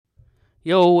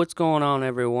Yo, what's going on,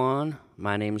 everyone?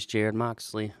 My name is Jarrod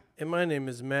Moxley. And my name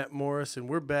is Matt Morris, and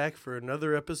we're back for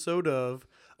another episode of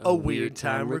A Weird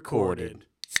Time Recorded.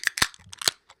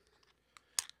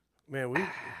 Man,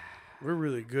 we're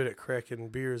really good at cracking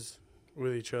beers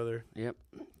with each other. Yep,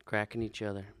 cracking each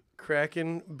other.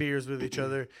 Cracking beers with each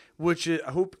other, which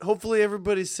hopefully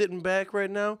everybody's sitting back right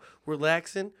now,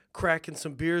 relaxing, cracking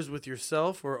some beers with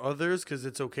yourself or others, because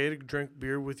it's okay to drink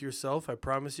beer with yourself. I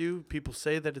promise you. People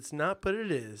say that it's not, but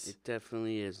it is. It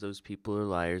definitely is. Those people are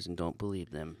liars and don't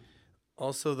believe them.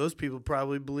 Also, those people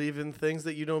probably believe in things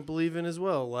that you don't believe in as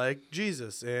well, like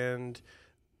Jesus and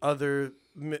other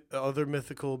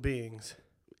mythical beings.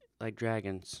 Like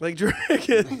dragons. Like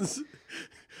dragons.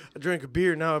 I drank a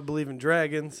beer, now I believe in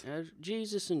dragons.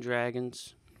 Jesus and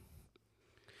dragons.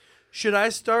 Should I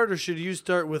start or should you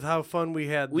start with how fun we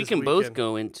had We this can weekend? both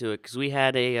go into it because we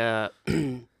had a,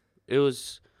 it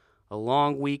was a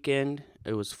long weekend.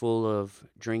 It was full of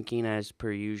drinking as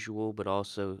per usual, but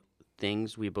also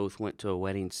things. We both went to a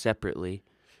wedding separately.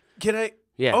 Can I?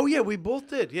 Yeah. Oh, yeah, we both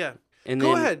did, yeah. And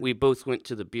Go then ahead. we both went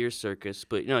to the beer circus,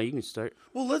 but no, you can start.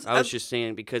 Well, I was just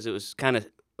saying because it was kind of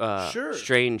Sure.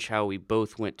 strange how we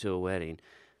both went to a wedding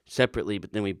separately,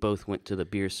 but then we both went to the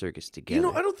beer circus together.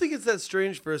 I don't think it's that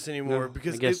strange for us anymore No,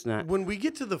 because I guess not. when we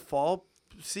get to the fall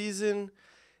season,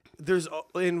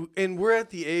 and we're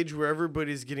at the age where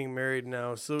everybody's getting married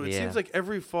now. So it Yeah. seems like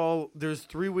every fall there's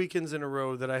 3 weekends in a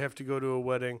row that I have to go to a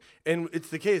wedding, and it's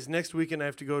the case. Next weekend I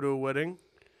have to go to a wedding.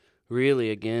 Really,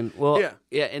 again? Well,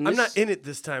 Yeah. and I'm not in it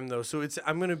this time though, so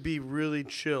I'm gonna be really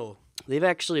chill. They've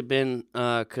actually been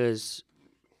because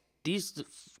these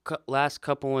last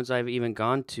couple ones I've even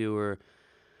gone to were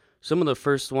some of the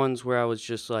first ones where I was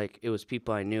just like, it was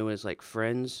people I knew as like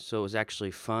friends, so it was actually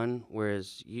fun.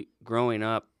 Whereas growing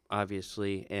up,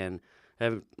 obviously, and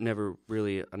I'm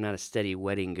not a steady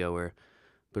wedding goer,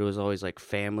 but it was always like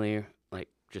family, like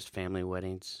just family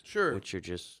weddings. Sure. Which are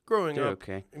just Growing they're up,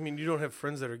 okay. I mean, you don't have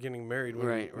friends that are getting married when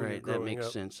Right. you're That growing makes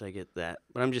up. sense. I get that.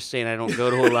 But I'm just saying I don't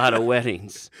go to a lot of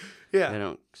weddings. Yeah. I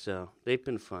don't. So they've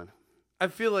been fun. I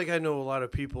feel like I know a lot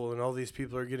of people, and all these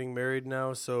people are getting married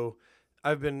now. So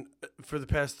I've been, for the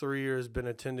past 3 years, been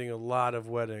attending a lot of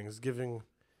weddings, giving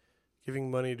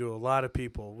money to a lot of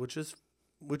people, which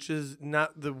is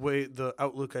not the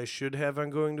outlook I should have on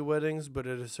going to weddings. But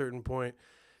at a certain point,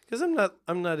 because I'm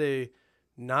not a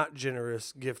not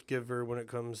generous gift giver when it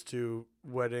comes to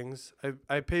weddings.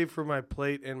 I pay for my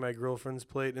plate and my girlfriend's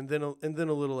plate, and then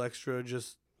a little extra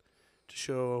just to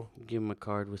show. Give them a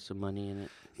card with some money in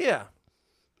it. Yeah.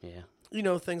 Yeah.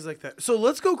 Things like that. So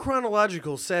let's go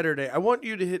chronological Saturday. I want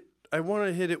to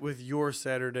hit it with your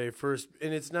Saturday first,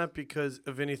 and it's not because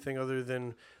of anything other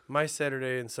than my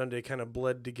Saturday and Sunday kind of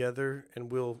bled together,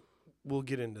 and we'll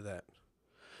get into that.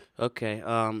 Okay.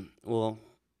 Well,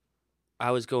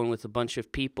 I was going with a bunch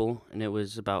of people, and it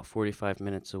was about 45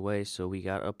 minutes away, so we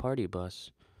got a party bus.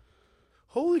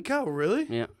 Holy cow, really?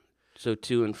 Yeah. So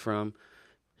to and fro.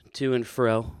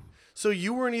 So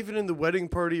you weren't even in the wedding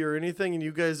party or anything, and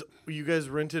you guys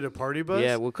rented a party bus?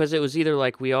 Yeah, well, because it was either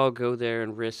like we all go there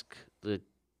and risk the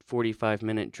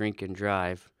 45-minute drink and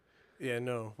drive. Yeah,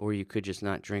 no. Or you could just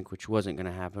not drink, which wasn't going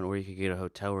to happen, or you could get a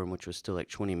hotel room, which was still like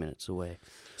 20 minutes away.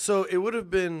 So it would have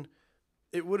been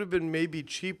maybe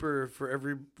cheaper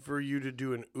for you to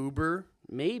do an Uber.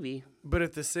 Maybe. But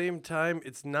at the same time,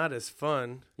 it's not as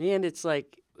fun. And it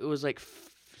was like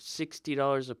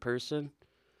 $60 a person.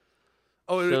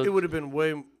 Oh, So- it would have been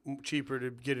way cheaper to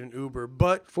get an Uber,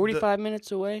 but 45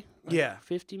 minutes away? Like Yeah.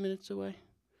 50 minutes away?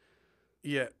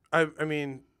 Yeah, I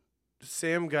mean,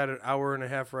 Sam got an hour and a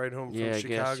half ride home from Yeah, I guess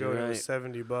Chicago, you're and it right. was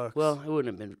 $70. Well, it wouldn't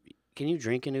have been. Can you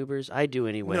drink in Ubers? I do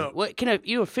anyway. No. What can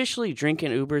you officially drink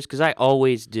in Ubers? Because I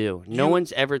always do. No You-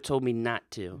 one's ever told me not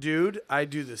to. Dude, I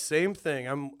do the same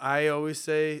thing. I always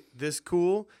say this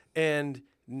cool, and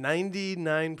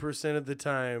 99% of the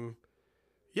time,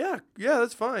 yeah,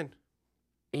 that's fine.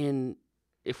 And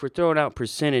if we're throwing out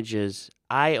percentages,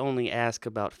 I only ask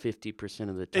about 50%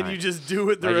 of the time. And you just do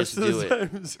it the I rest just of do the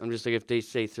it. times. I'm just like, if they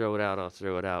say throw it out, I'll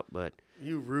throw it out. But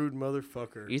You rude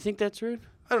motherfucker. you think that's rude?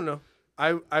 I don't know.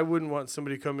 I wouldn't want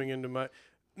somebody coming into my.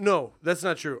 No, that's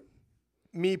not true.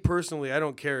 Me personally, I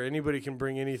don't care. Anybody can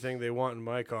bring anything they want in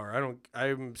my car.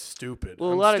 I'm stupid.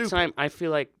 Well, I'm a lot stupid. of time, I feel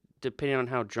like depending on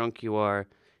how drunk you are,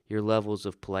 your levels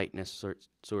of politeness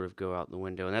sort of go out the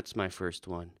window, and that's my first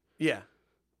one. Yeah.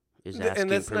 Is asking And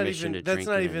that's not permission even to drink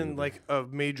in an even Uber. like a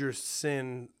major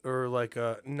sin or like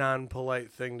a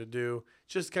non-polite thing to do.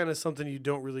 Just kind of something you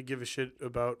don't really give a shit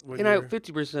about when And I you're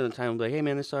 50% of the time I'm like, hey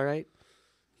man, this all right?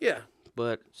 Yeah.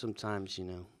 But sometimes,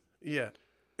 Yeah.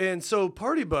 And so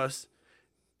party bus,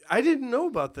 I didn't know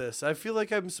about this. I feel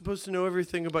like I'm supposed to know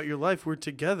everything about your life. We're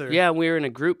together. Yeah, we were in a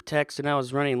group text, and I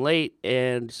was running late,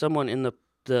 and someone in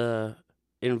the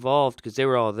involved, because they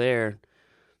were all there,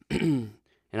 and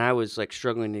I was like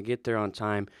struggling to get there on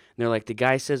time. And they're like, the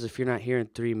guy says if you're not here in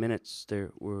 3 minutes,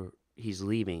 he's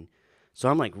leaving. So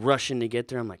I'm like rushing to get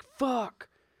there. I'm like, fuck.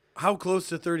 How close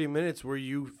to 30 minutes were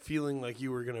you feeling like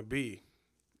you were going to be?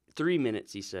 3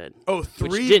 minutes, he said. Oh, 3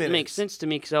 minutes. Which didn't make sense to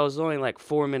me because I was only like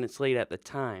 4 minutes late at the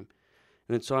time.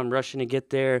 And then so I'm rushing to get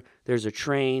there. There's a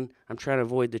train. I'm trying to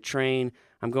avoid the train.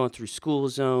 I'm going through school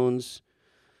zones.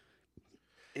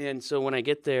 And so when I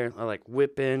get there, I like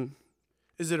whip in.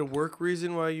 Is it a work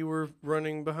reason why you were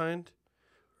running behind?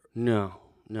 No,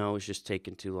 it was just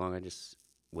taking too long. I just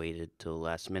waited till the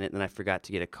last minute. And then I forgot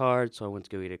to get a card, so I went to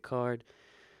go get a card.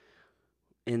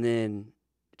 And then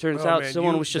it turns out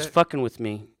someone was just fucking with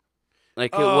me.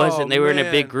 Like, it wasn't. They were in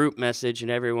a big group message, and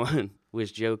everyone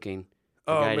was joking.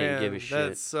 The guy didn't give a shit.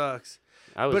 That sucks.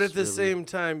 But at the same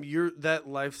time, that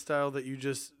lifestyle that you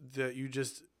just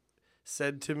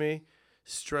said to me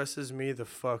stresses me the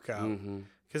fuck out.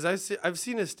 Because I've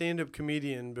seen a stand-up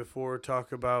comedian before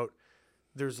talk about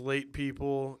there's late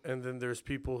people, and then there's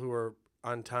people who are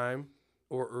on time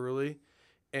or early,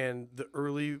 and the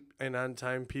early and on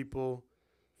time people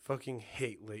fucking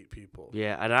hate late people.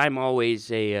 Yeah, and I'm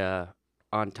always a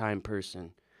on-time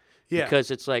person. Yeah.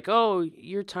 Because it's like, oh,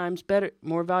 your time's better,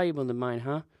 more valuable than mine,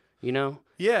 huh? You know?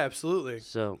 Yeah, absolutely.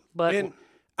 So, but... And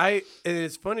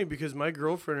it's funny because my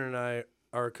girlfriend and I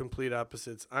are complete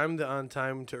opposites. I'm the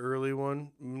on-time to early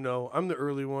one. No, I'm the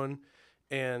early one,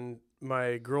 and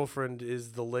my girlfriend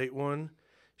is the late one.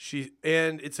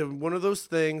 And it's one of those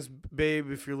things,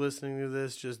 babe, if you're listening to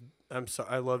this, I'm sorry,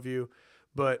 I love you,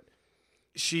 but...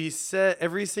 She said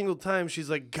every single time, she's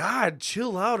like, God,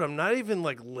 chill out. I'm not even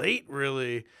like late,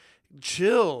 really.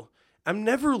 Chill. I'm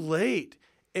never late.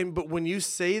 But when you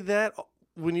say that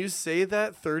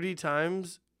 30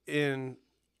 times when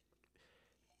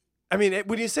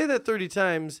you say that 30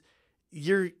 times,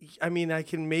 I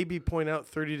can maybe point out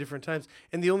 30 different times.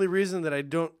 And the only reason that I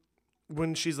don't,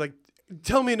 when she's like,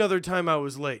 tell me another time I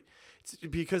was late, it's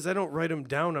because I don't write them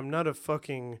down. I'm not a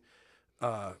fucking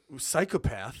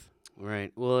psychopath.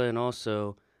 Right. Well, and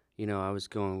also, I was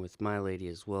going with my lady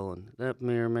as well, and that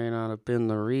may or may not have been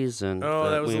the reason.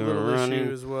 Oh, that was we a little were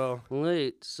issue as well.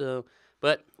 Late. So,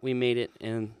 but we made it,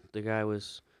 and the guy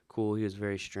was cool. He was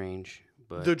very strange,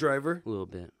 but the driver. A little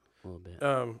bit.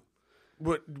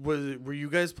 What was it? Were you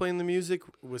guys playing the music?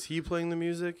 Was he playing the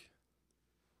music?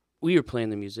 We were playing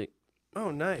the music.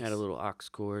 Oh, nice. Had a little aux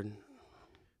cord.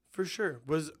 For sure.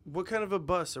 What kind of a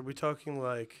bus are we talking?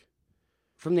 Like.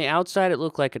 From the outside, it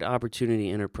looked like an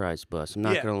Opportunity Enterprise bus. I'm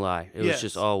not going to lie. It was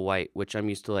just all white, which I'm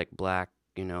used to, like, black,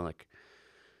 like,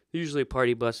 usually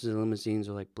party buses and limousines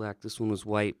are, like, black. This one was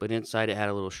white, but inside it had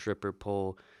a little stripper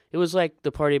pole. It was like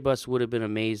the party bus would have been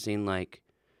amazing, like,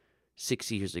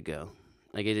 6 years ago.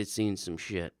 Like, it had seen some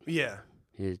shit. Yeah.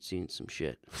 It had seen some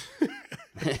shit.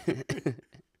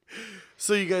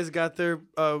 So you guys got there.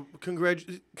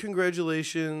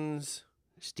 Congratulations.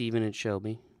 Steven and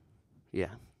Shelby.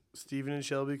 Yeah. Steven and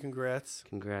Shelby, congrats.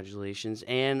 Congratulations.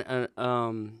 And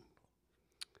another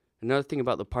thing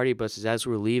about the party bus is as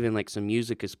we're leaving, like, some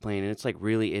music is playing, and it's, like,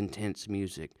 really intense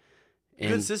music. And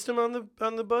good system on the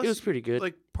bus? It was pretty good.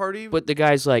 Like, party? But the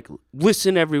guy's like,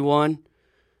 listen, everyone.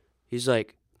 He's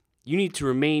like, you need to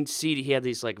remain seated. He had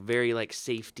these, like, very, like,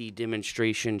 safety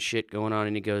demonstration shit going on,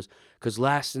 and he goes, because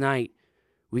last night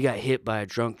we got hit by a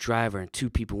drunk driver, and 2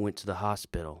 people went to the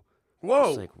hospital. Whoa. I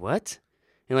was like, what?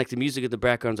 And, like, the music in the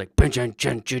background was like, I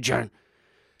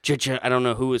don't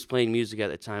know who was playing music at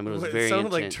the time, but it was very intense. It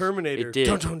sounded like Terminator. It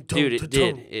did. Dude, it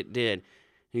did. It did. And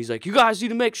he's like, you guys need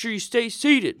to make sure you stay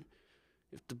seated.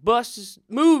 If the bus is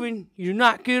moving, you do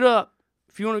not get up.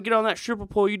 If you want to get on that stripper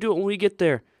pole, you do it when we get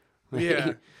there.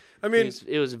 Yeah. I mean,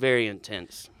 it was very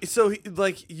intense. So,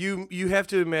 like, you have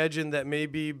to imagine that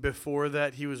maybe before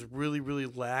that he was really, really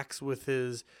lax with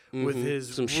his Some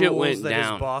rules shit went that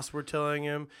down. his boss were telling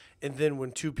him, and then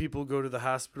when 2 people go to the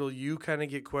hospital, you kind of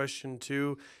get questioned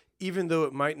too, even though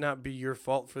it might not be your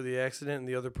fault for the accident, and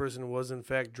the other person was in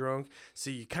fact drunk.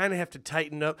 So you kind of have to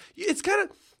tighten up. It's kind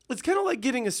of like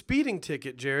getting a speeding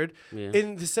ticket, Jarrod,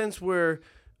 in the sense where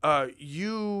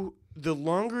the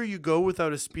longer you go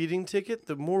without a speeding ticket,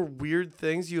 the more weird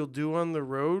things you'll do on the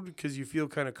road because you feel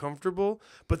kind of comfortable.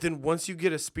 But then once you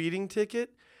get a speeding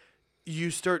ticket,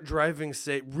 you start driving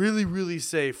safe, really, really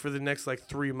safe for the next, like,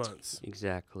 3 months.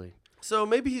 Exactly. So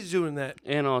maybe he's doing that.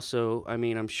 And also, I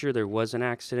mean, I'm sure there was an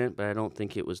accident, but I don't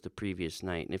think it was the previous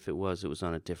night. And if it was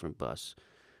on a different bus.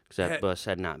 Because that bus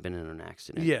had not been in an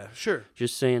accident. Yeah, sure.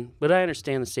 Just saying. But I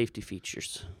understand the safety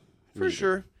features. For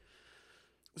sure.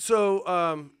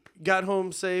 So, got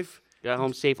home safe. Got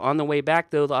home safe. On the way back,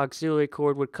 though, the auxiliary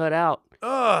cord would cut out.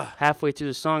 Ugh. Halfway through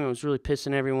the song, it was really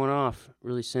pissing everyone off.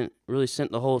 Really sent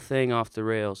the whole thing off the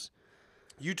rails.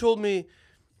 You told me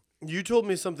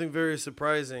something very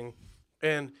surprising,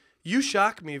 and you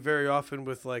shock me very often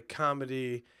with like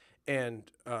comedy and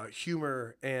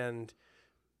humor and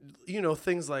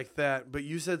things like that. But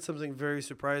you said something very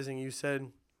surprising. You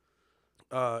said,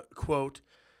 "quote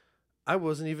I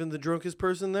wasn't even the drunkest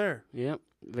person there." Yep,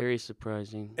 very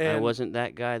surprising. I And- wasn't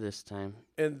that guy this time.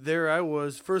 And there I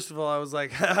was. First of all, I was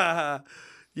like, "Ha ha ha,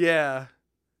 yeah."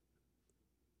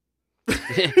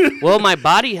 Well, my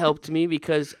body helped me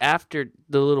because after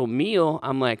the little meal,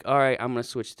 I'm like, all right, I'm gonna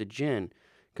switch to gin,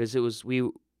 because it was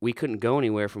we couldn't go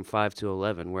anywhere from 5 to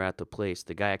 11. We're at the place.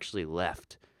 The guy actually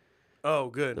left. Oh,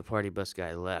 good. The party bus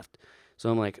guy left.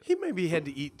 So I'm like, He maybe had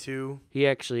to eat too. he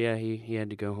actually, yeah, he had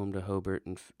to go home to Hobart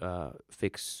and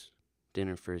fix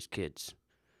dinner for his kids.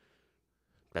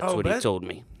 That's what he told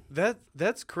me.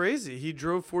 That's crazy. He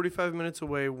drove 45 minutes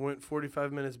away, went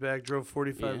 45 minutes back, drove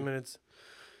 45 Yeah. minutes.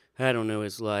 I don't know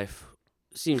his life.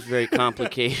 Seems very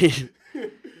complicated.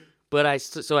 But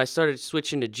so I started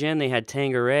switching to gin. They had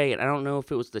Tanqueray, and I don't know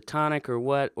if it was the tonic or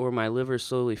what, or my liver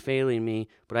slowly failing me.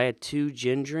 But I had 2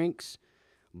 gin drinks,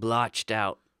 blotched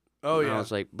out. Oh, And yeah. I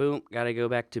was like, boom, gotta go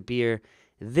back to beer.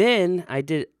 Then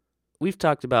we've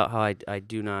talked about how I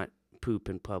do not poop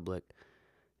in public.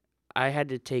 I had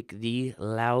to take the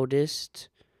loudest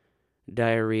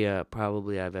diarrhea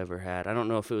probably I've ever had. I don't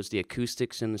know if it was the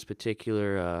acoustics in this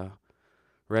particular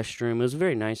restroom. It was a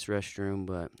very nice restroom,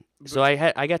 but so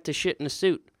I got to shit in a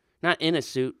suit. Not in a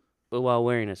suit, but while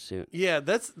wearing a suit. Yeah,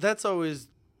 that's always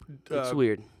It's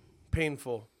weird.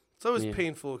 painful. It's always Yeah.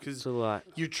 painful It's because a lot.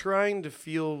 you're trying to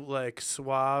feel like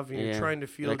suave and you're Yeah. trying to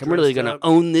feel Like, I'm really dressed gonna up.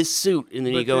 own this suit, and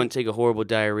then But you go then- and take a horrible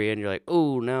diarrhea, and you're like,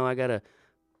 oh, now I gotta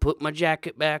put my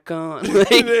jacket back on. And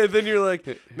then you're like,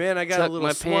 man, I got a Tuck little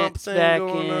my swamp pants thing back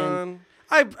going in. on.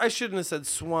 I shouldn't have said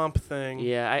swamp thing.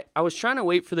 Yeah, I was trying to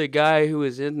wait for the guy who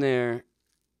was in there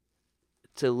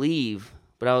to leave,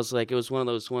 but I was like, it was one of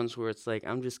those ones where it's like,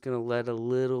 I'm just gonna let a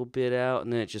little bit out,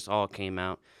 and then it just all came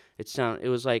out. It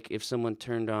was like if someone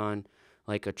turned on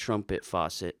like a trumpet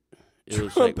faucet. It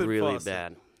was like Trumpet really faucet.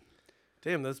 bad.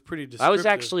 Damn, that's pretty descriptive. I was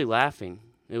actually laughing.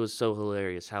 It was so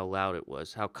hilarious how loud it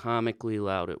was, how comically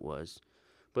loud it was.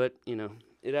 But,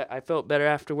 I felt better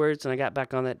afterwards, and I got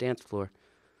back on that dance floor.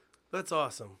 That's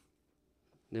awesome.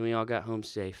 Then we all got home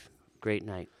safe. Great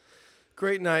night.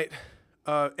 Great night.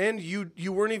 And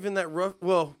you weren't even that rough.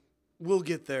 Well, we'll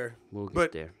get there. We'll get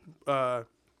But- there.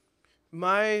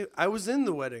 I was in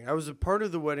the wedding. I was a part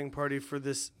of the wedding party for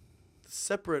this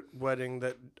separate wedding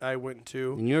that I went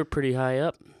to. And you were pretty high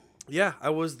up. Yeah, I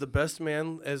was the best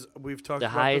man, as we've talked The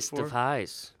about highest before. of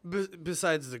highs.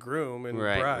 Besides the groom and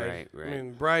Right, bride. right. I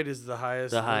mean, bride is the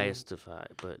highest. The and- highest of high,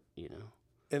 but,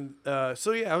 And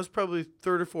so, yeah, I was probably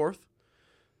third or fourth.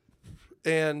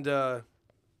 And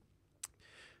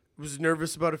was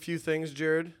nervous about a few things,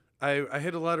 Jarrod. I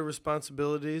had a lot of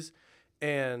responsibilities,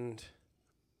 and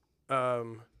I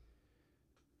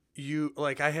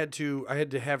had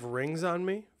to have rings on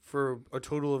me for a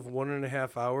total of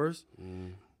 1.5 hours.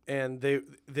 Mm. And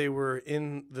they were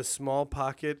in the small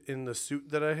pocket in the suit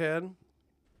that I had,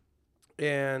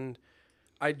 and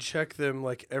I'd check them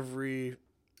like every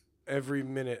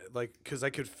minute, like, because I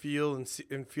could feel and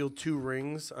feel 2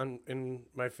 rings in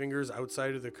my fingers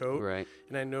outside of the coat, Right.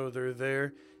 and I know they're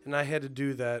there, and I had to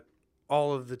do that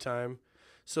all of the time,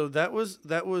 so that was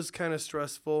kind of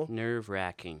stressful.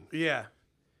 Nerve-wracking. Yeah,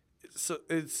 so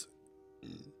it's.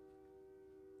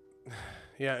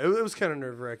 Yeah, it was kind of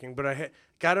nerve-wracking, but I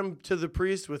got him to the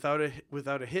priest without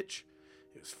a hitch.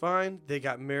 It was fine. They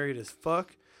got married as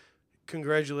fuck.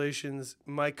 Congratulations,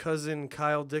 my cousin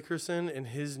Kyle Dickerson and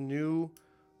his new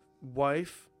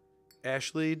wife,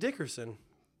 Ashley Dickerson.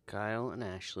 Kyle and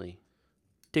Ashley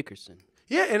Dickerson.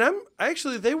 Yeah,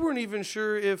 and they weren't even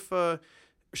sure if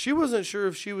she wasn't sure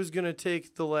if she was gonna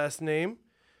take the last name.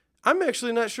 I'm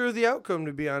actually not sure of the outcome,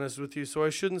 to be honest with you, so I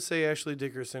shouldn't say Ashley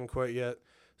Dickerson quite yet.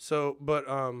 So, but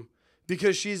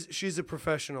because she's a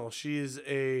professional, she's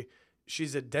a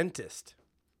dentist.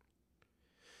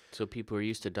 So people are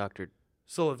used to Dr.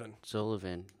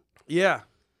 Sullivan. Yeah.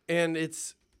 And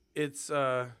it's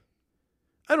I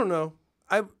don't know.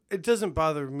 It doesn't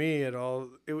bother me at all.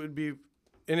 It would be,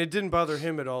 and it didn't bother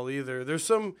him at all either. There's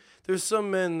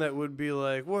some men that would be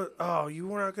like, "What? Oh, you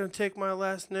were not going to take my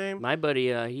last name?" My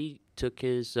buddy, he took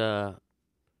his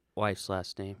wife's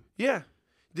last name. Yeah.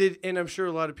 And I'm sure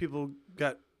a lot of people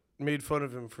got made fun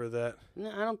of him for that. No,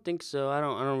 I don't think so. I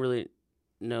don't really.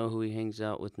 know who he hangs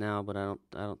out with now, but I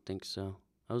don't think so.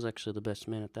 I was actually the best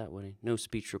man at that wedding. No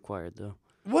speech required though.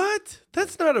 What?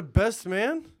 That's not a best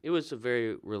man. It was a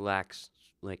very relaxed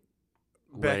wedding.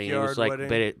 It Backyard was like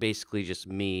wedding. basically just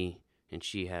me and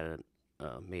she had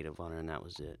a maid of honor, and that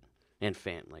was it. And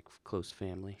close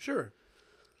family. Sure.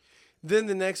 Then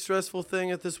the next stressful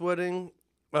thing at this wedding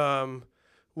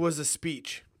was a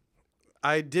speech.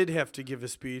 I did have to give a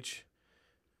speech.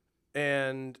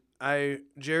 And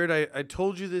Jarrod, I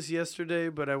told you this yesterday,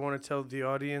 but I want to tell the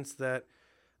audience that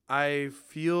I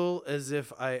feel as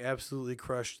if I absolutely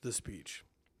crushed the speech.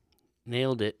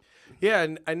 Nailed it.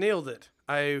 Yeah, I nailed it.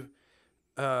 I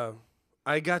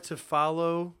got to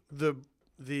follow the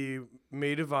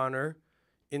maid of honor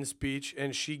in speech,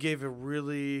 and she gave a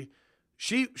really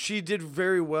she did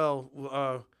very well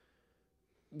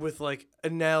with like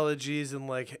analogies and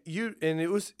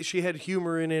she had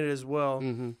humor in it as well.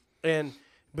 Mm-hmm.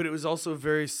 But it was also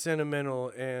very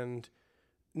sentimental and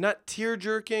not tear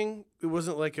jerking. It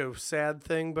wasn't like a sad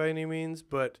thing by any means,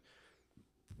 but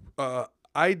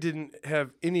I didn't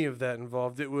have any of that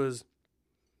involved. It was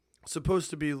supposed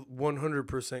to be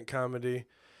 100% comedy,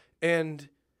 and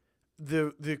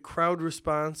the crowd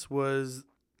response was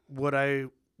what I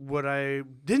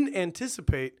didn't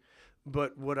anticipate,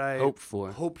 but what I hoped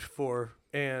for,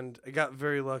 and I got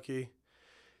very lucky.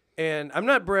 And I'm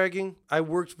not bragging. I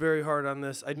worked very hard on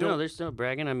this. No, there's no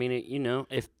bragging. I mean,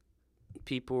 if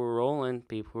people were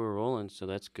rolling, so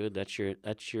that's good. That's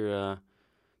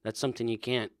something you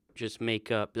can't just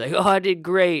make up. Like, oh, I did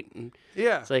great. And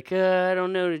yeah. It's like, I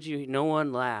don't know. No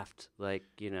one laughed.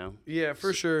 Yeah,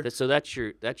 for sure. So that's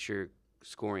your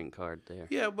scoring card there.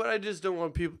 Yeah, but I just don't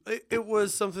want people. It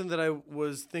was something that I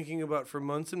was thinking about for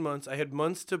months and months. I had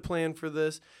months to plan for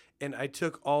this, and I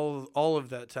took all of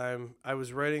that time. I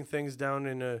was writing things down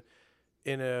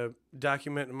in a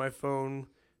document in my phone,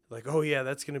 like, oh yeah,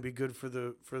 that's gonna be good for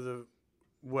the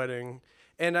wedding,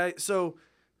 and so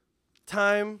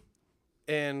time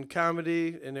and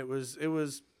comedy, and it was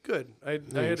good. I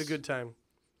had a good time,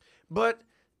 but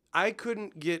I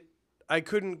couldn't get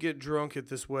drunk at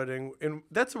this wedding, and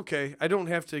that's okay. I don't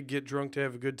have to get drunk to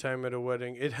have a good time at a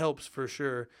wedding. It helps for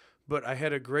sure, but I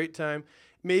had a great time.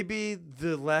 Maybe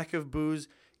the lack of booze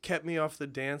kept me off the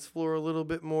dance floor a little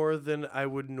bit more than I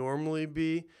would normally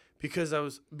be because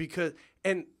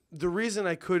and the reason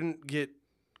I couldn't get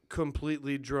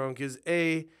completely drunk is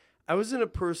I was like a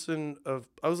person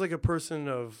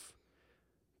of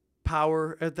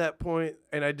power at that point,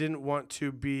 and I didn't want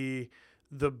to be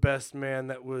the best man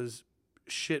that was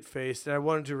shit-faced, and I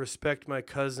wanted to respect my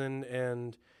cousin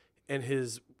and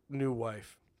his new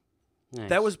wife. Nice.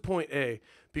 That was point A,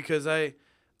 because and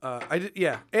I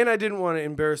didn't want to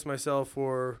embarrass myself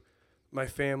or my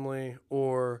family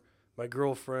or my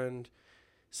girlfriend.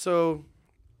 So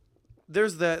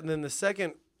there's that, and then the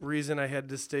second reason I had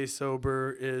to stay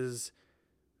sober is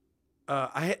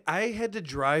I had to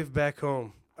drive back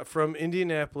home from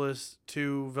Indianapolis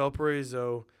to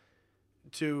Valparaiso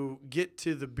to get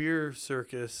to the beer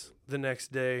circus the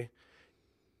next day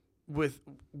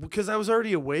because I was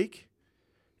already awake,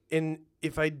 and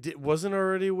if I wasn't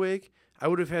already awake, I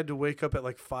would have had to wake up at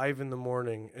like 5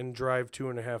 a.m. and drive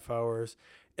 2.5 hours,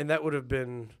 and that would have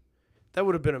been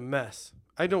a mess.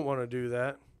 I don't want to do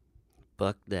that.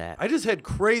 Fuck that. I just had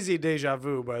crazy deja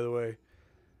vu, by the way.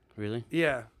 Really?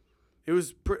 Yeah. It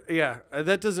was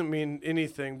that doesn't mean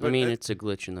anything, but it's a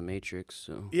glitch in the Matrix,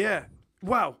 so. Yeah.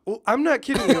 Wow. Well, I'm not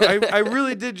kidding you. I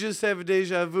really did just have a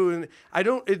deja vu, and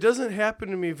it doesn't happen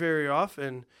to me very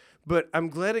often, but I'm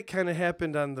glad it kind of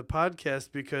happened on the podcast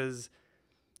because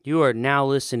you are now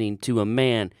listening to a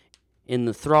man in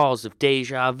the thralls of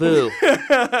deja vu.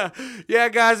 Yeah,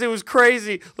 guys, it was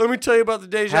crazy. Let me tell you about the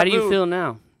deja vu. How do you feel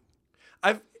now?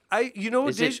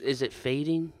 Is it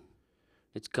fading?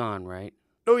 It's gone, right?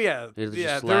 Oh yeah. It'll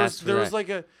yeah, just there was like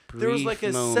a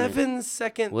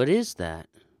 7-second. What is that?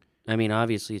 I mean,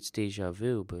 obviously it's deja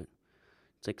vu, but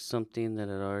it's like something that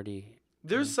had already.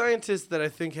 There's scientists that I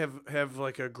think have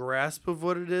like a grasp of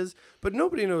what it is, but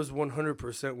nobody knows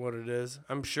 100% what it is.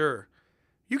 I'm sure.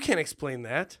 You can't explain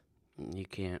that. You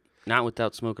can't. Not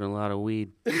without smoking a lot of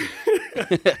weed.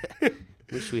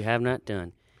 Which we have not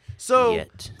done. So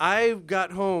yet. I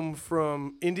got home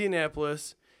from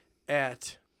Indianapolis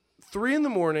at 3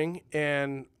 a.m,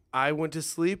 and I went to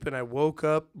sleep, and I woke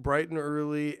up bright and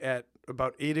early at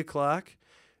about 8 o'clock,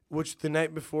 which the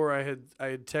night before I had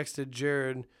texted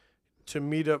Jarrod to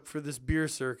meet up for this beer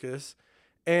circus.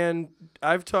 And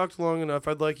I've talked long enough.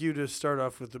 I'd like you to start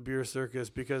off with the beer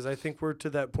circus because I think we're to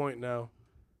that point now.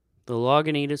 The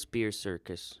Lagunitas Beer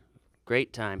Circus.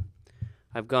 Great time.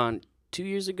 I've gone 2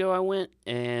 years ago I went,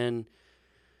 and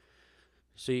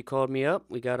So you called me up.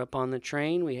 We got up on the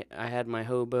train. I had my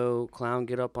hobo clown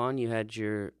get up on. You had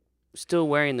your still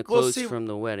wearing the clothes from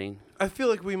the wedding. I feel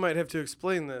like we might have to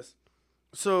explain this.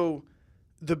 So,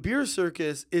 the beer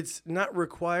circus, it's not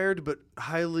required, but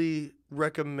highly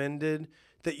recommended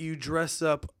that you dress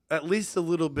up at least a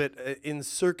little bit in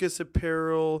circus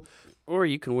apparel. Or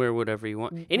you can wear whatever you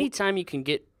want. Anytime you can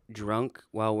get drunk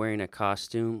while wearing a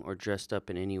costume or dressed up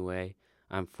in any way,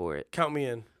 I'm for it. Count me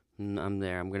in. I'm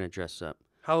there. I'm going to dress up.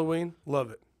 Halloween, love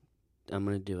it. I'm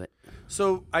going to do it.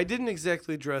 So, I didn't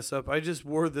exactly dress up. I just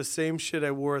wore the same shit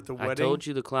I wore at the wedding. I told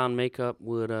you the clown makeup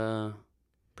would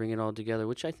bring it all together,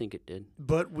 which I think it did.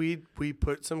 But we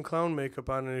put some clown makeup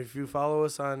on, and if you follow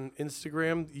us on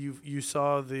Instagram, you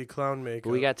saw the clown makeup.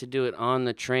 But we got to do it on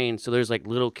the train, so there's like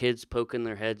little kids poking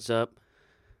their heads up,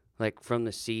 like from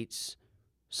the seats.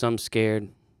 Some scared,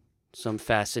 some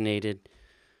fascinated.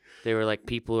 They were like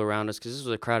people around us because this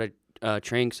was a crowded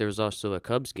train because there was also a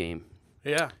Cubs game.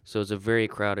 Yeah. So it was a very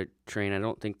crowded train. I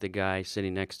don't think the guy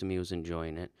sitting next to me was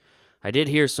enjoying it. I did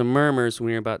hear some murmurs when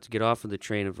we were about to get off of the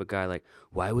train of a guy like,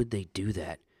 why would they do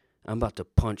that? I'm about to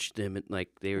punch them. And like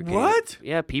they were What?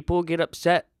 Yeah, people get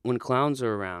upset when clowns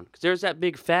are around. Because there's that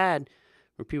big fad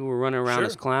where people were running around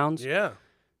as clowns. Yeah.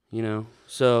 You know?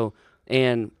 So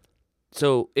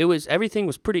it was, everything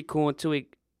was pretty cool until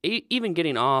even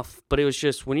getting off. But it was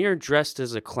just when you're dressed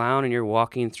as a clown and you're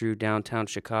walking through downtown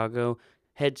Chicago,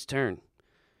 heads turn.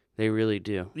 They really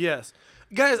do. Yes.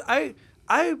 Guys,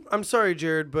 I'm sorry,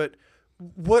 Jarrod, but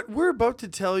what we're about to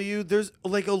tell you, there's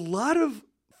like a lot of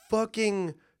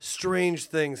fucking strange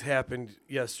things happened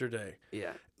yesterday.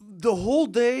 Yeah. The whole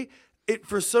day,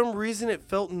 for some reason, it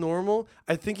felt normal.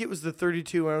 I think it was the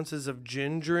 32 ounces of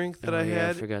gin drink that I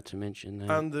had. I forgot to mention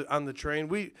that. On the train.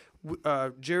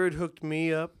 Jarrod hooked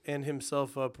me up and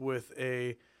himself up with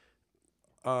a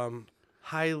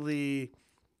highly...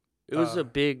 It was a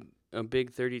big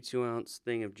 32-ounce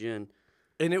thing of gin.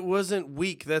 And it wasn't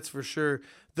weak, that's for sure.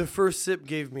 The first sip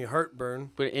gave me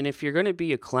heartburn. And if you're going to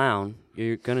be a clown,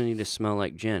 you're going to need to smell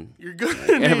like gin. You're going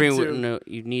to need to.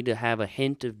 You need to have a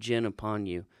hint of gin upon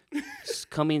you. It's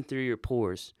coming through your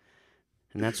pores.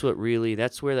 And that's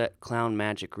where that clown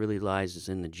magic really lies, is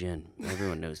in the gin.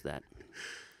 Everyone knows that.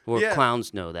 Or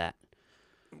clowns know that.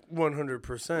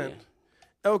 100%. Yeah.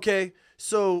 Okay,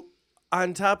 so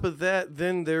on top of that,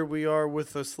 then there we are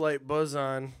with a slight buzz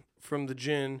on from the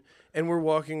gin, and we're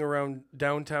walking around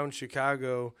downtown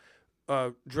Chicago,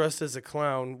 dressed as a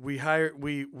clown. We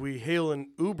hail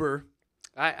an Uber.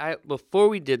 I before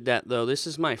we did that though, this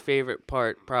is my favorite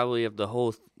part probably of the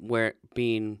whole where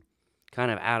being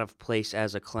kind of out of place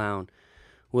as a clown,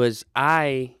 was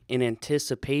in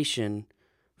anticipation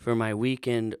for my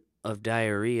weekend of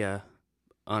diarrhea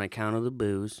on account of the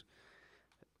booze.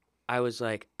 I was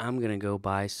like, I'm gonna go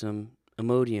buy some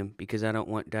Imodium because I don't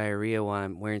want diarrhea while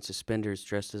I'm wearing suspenders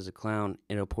dressed as a clown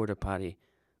in a porta potty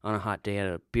on a hot day at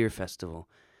a beer festival.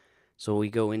 So we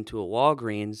go into a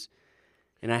Walgreens,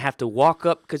 and I have to walk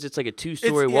up because it's like a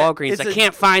 2-story Walgreens. I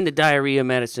can't find the diarrhea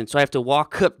medicine, so I have to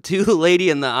walk up to the lady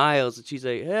in the aisles, and she's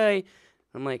like, "Hey,"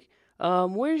 I'm like,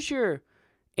 "Where's your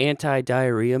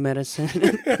anti-diarrhea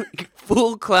medicine?"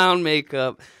 Full clown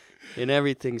makeup and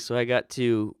everything. So I got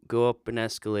to go up an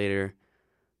escalator,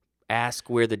 ask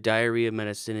where the diarrhea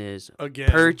medicine is, again,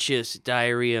 purchase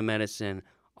diarrhea medicine,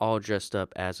 all dressed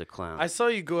up as a clown. I saw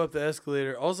you go up the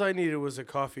escalator. All I needed was a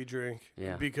coffee drink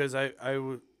because I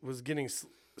was getting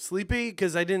sleepy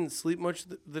because I didn't sleep much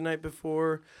the night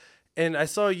before. And I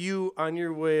saw you on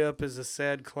your way up as a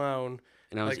sad clown.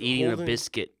 And I was eating a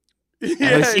biscuit.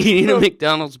 Yeah, I was eating a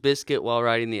McDonald's biscuit while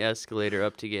riding the escalator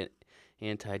up to get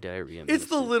anti-diarrhea medicine. It's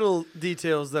the little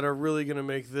details that are really going to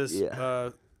make this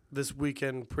this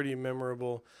weekend pretty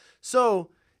memorable. So,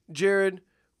 Jarrod,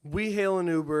 we hail an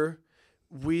Uber.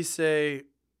 We say,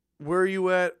 "Where are you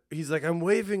at?" He's like, "I'm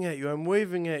waving at you. I'm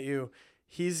waving at you."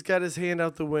 He's got his hand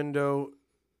out the window,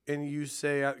 and you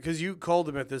say, because you called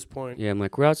him at this point. Yeah, I'm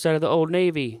like, "We're outside of the Old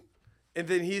Navy." And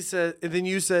then you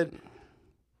said,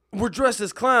 "We're dressed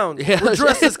as clowns. Yeah, we're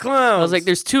dressed as clowns." I was like,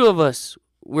 "There's two of us.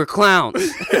 We're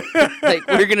clowns." Like,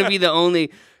 we're going to be the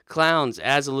only clowns.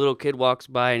 As a little kid walks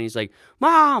by, and he's like,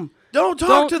 "Mom, don't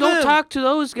talk to them. Don't talk to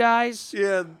those guys."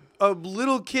 Yeah, a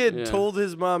little kid told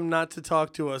his mom not to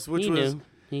talk to us, which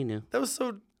He knew.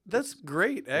 That's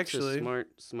great, actually. That's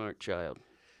a smart child.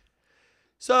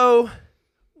 So,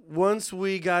 once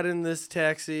we got in this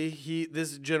taxi,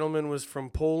 this gentleman was from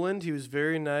Poland. He was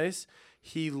very nice.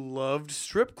 He loved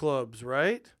strip clubs,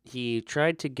 right? He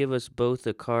tried to give us both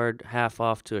a card half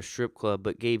off to a strip club,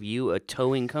 but gave you a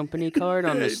towing company card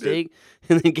on mistake,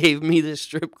 and then gave me the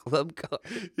strip club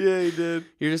card. Yeah, he did.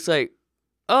 You're just like,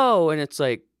 "Oh," and it's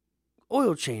like,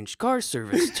 oil change, car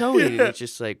service, towing. And it's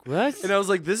just like, what? And I was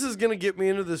like, this is going to get me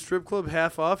into the strip club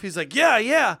half off. He's like,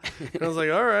 yeah. And I was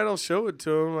like, all right, I'll show it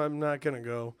to him. I'm not going to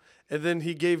go. And then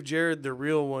he gave Jarrod the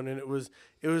real one, and it was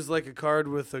like a card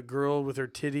with a girl with her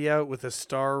titty out with a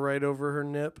star right over her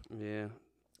nip. Yeah.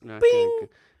 Not gonna, and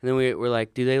then we're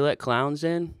like, do they let clowns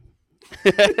in?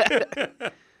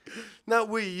 Not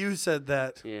we, you said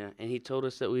that. Yeah, and he told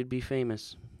us that we'd be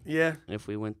famous. Yeah. If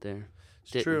we went there.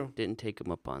 It's true. Didn't take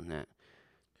him up on that.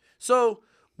 So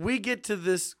we get to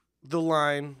the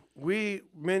line. We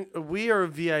are a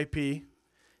VIP,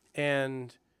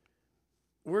 and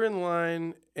we're in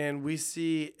line, and we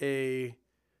see a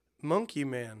monkey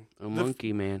man.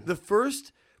 Monkey man. The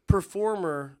first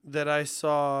performer that I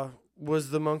saw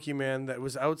was the monkey man that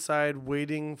was outside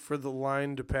waiting for the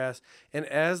line to pass. And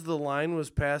as the line was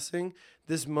passing,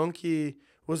 this monkey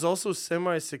was also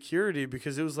semi-security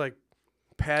because it was like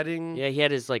padding. Yeah, he had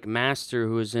his like master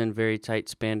who was in very tight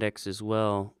spandex as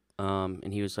well.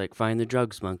 And he was like, find the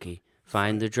drugs, monkey.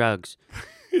 Find the drugs.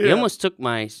 Yeah. He almost took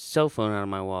my cell phone out of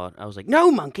my wallet. I was like, no,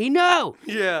 monkey, no.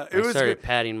 Yeah. I started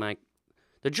patting my...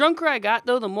 The drunker I got,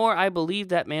 though, the more I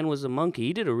believed that man was a monkey.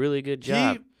 He did a really good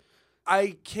job.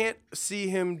 I can't see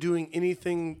him doing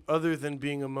anything other than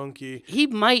being a monkey. He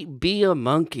might be a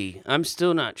monkey. I'm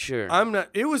still not sure. I'm not.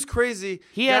 It was crazy.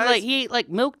 He ate like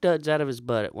milk duds out of his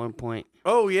butt at one point.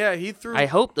 Oh yeah, he threw. I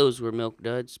hope those were milk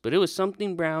duds, but it was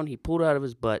something brown. He pulled out of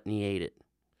his butt and he ate it.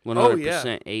 100% Oh,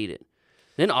 yeah. ate it.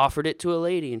 Then offered it to a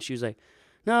lady, and she was like,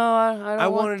 "No, I don't." I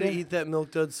wanted to eat that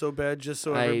milk dud so bad, just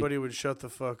so everybody would shut the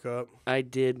fuck up. I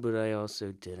did, but I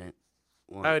also didn't.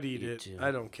 I'd eat it.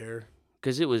 I don't care.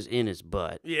 Because it was in his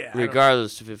butt. Yeah.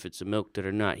 Regardless of if it's a milk dud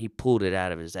or not, he pulled it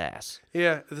out of his ass.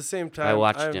 Yeah, at the same time. I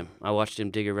watched him. I watched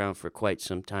him dig around for quite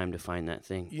some time to find that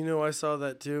thing. You know, I saw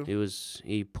that too.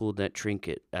 He pulled that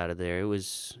trinket out of there. It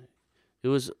was,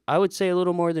 I would say, a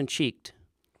little more than cheeked.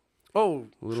 Oh,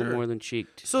 a little more than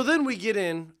cheeked. So then we get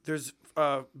in. There's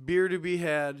beer to be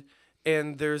had,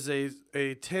 and there's a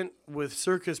tent with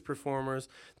circus performers.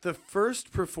 The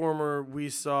first performer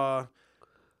we saw,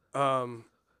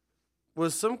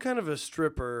 was some kind of a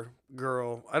stripper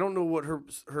girl. I don't know what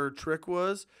her trick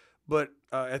was, but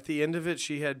at the end of it,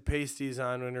 she had pasties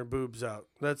on and her boobs out.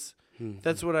 That's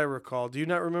what I recall. Do you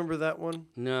not remember that one?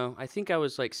 No, I think I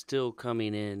was like still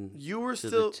coming in. You were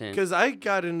still, because I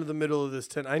got into the middle of this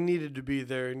tent. I needed to be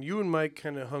there, and you and Mike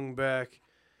kind of hung back.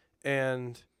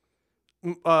 And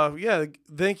yeah,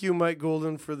 thank you, Mike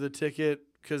Golden, for the ticket,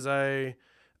 because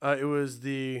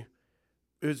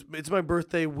it's my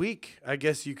birthday week, I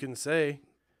guess you can say.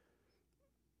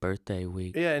 Birthday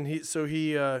week. Yeah, and he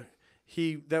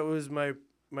that was my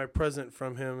present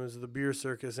from him, is the beer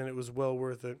circus, and it was well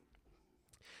worth it.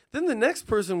 Then the next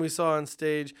person we saw on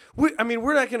stage, we're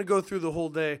not going to go through the whole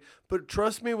day, but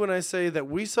trust me when I say that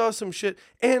we saw some shit.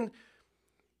 And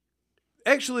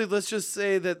actually, let's just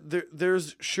say that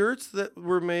there's shirts that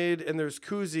were made and there's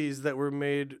koozies that were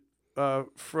made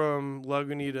from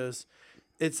Lagunitas.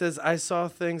 It says, I saw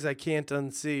things I can't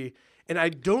unsee. And I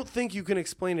don't think you can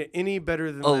explain it any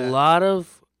better than that.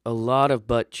 A lot of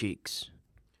butt cheeks.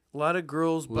 A lot of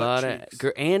girls' butt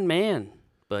cheeks. And man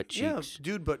butt cheeks. Yeah,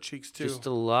 dude butt cheeks too. Just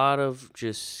a lot of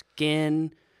just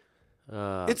skin.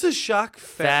 It's a shock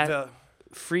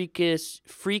freakish,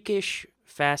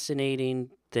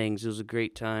 fascinating things. It was a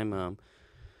great time.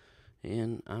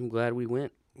 And I'm glad we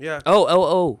went. Yeah.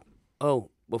 Oh,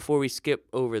 before we skip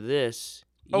over this...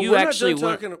 we're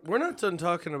not done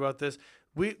talking about this.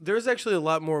 There's actually a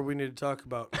lot more we need to talk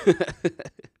about.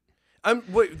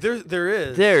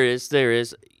 There is.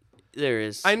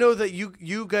 I know that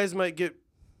you guys might get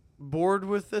bored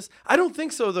with this. I don't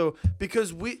think so though,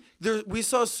 because we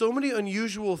saw so many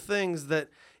unusual things that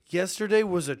yesterday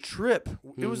was a trip.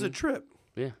 Mm-hmm. It was a trip.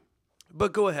 Yeah.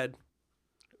 But go ahead.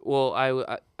 Well,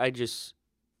 I just,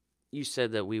 you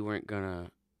said that we weren't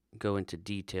gonna go into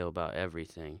detail about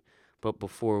everything. But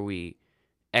before we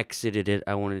exited it,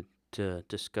 I wanted to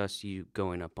discuss you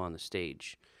going up on the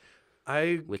stage.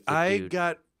 You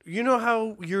know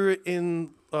how you're in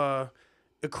a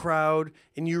crowd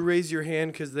and you raise your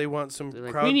hand because they want some they're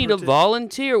like, crowd. We need a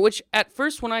volunteer. Which at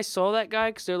first when I saw that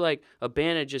guy, because they're like a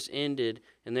band had just ended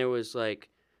and there was like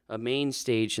a main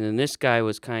stage, and then this guy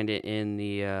was kind of in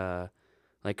the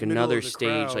like another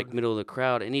stage, crowd. Like middle of the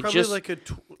crowd, and he probably just like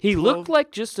he looked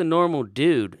like just a normal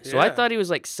dude. So yeah. I thought he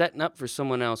was like setting up for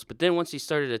someone else. But then once he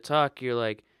started to talk, you're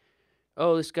like,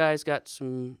 oh, this guy's got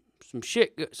some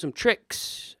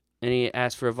tricks, and he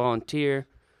asked for a volunteer.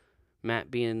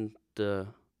 Matt being the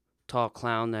tall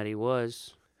clown that he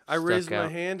was, I raised stuck my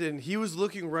out. hand, and he was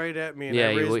looking right at me. And Yeah,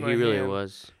 I raised he my really hand,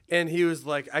 was. And he was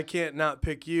like, I can't not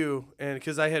pick you. And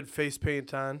because I had face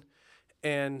paint on.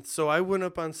 And so I went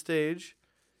up on stage,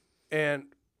 and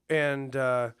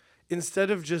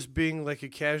instead of just being like a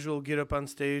casual get up on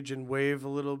stage and wave a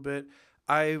little bit,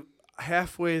 I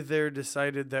halfway there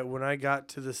decided that when I got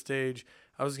to the stage,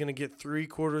 I was going to get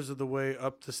 3/4 of the way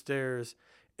up the stairs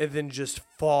and then just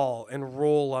fall and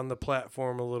roll on the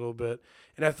platform a little bit.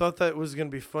 And I thought that was going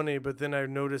to be funny, but then I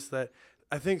noticed that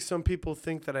I think some people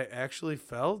think that I actually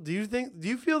fell. Do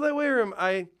you feel that way, or am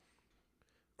I?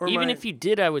 Even if you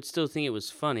did, I would still think it was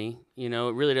funny. You know,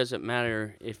 it really doesn't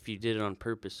matter if you did it on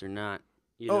purpose or not.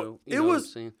 You know it what was. I'm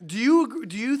saying? Do you agree,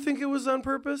 do you think it was on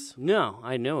purpose? No,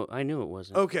 I knew it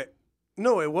wasn't. Okay,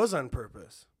 no, it was on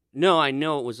purpose. No, I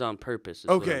know it was on purpose.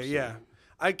 Okay, yeah.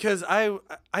 Because I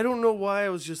don't know why I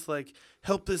was just like,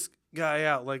 help this guy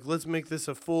out. Like, let's make this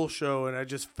a full show. And I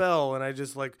just fell, and I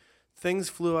just like, things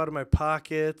flew out of my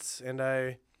pockets, and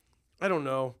I don't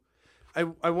know.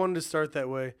 I wanted to start that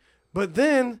way. But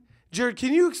then, Jarrod,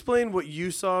 can you explain what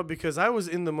you saw? Because I was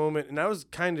in the moment, and I was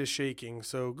kind of shaking.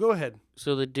 So go ahead.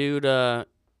 So the dude,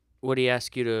 what he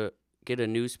asked you to get a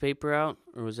newspaper out,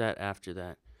 or was that after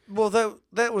that? Well,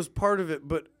 that was part of it.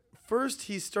 But first,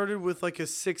 he started with like a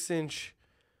 6-inch.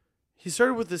 He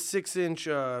started with a 6-inch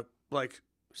like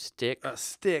stick,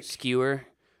 stick skewer.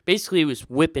 Basically, he was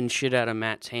whipping shit out of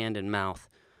Matt's hand and mouth,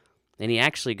 and he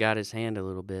actually got his hand a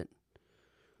little bit.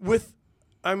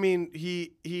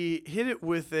 He hit it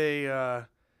with a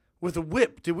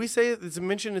whip. Did we say it's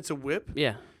mentioned? It's a whip.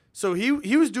 Yeah. So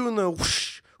he was doing the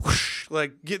whoosh whoosh,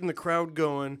 like getting the crowd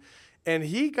going, and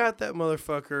he got that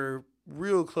motherfucker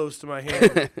real close to my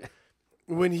hand.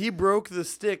 When he broke the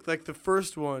stick, like the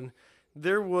first one,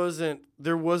 there wasn't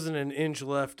an inch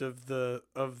left of the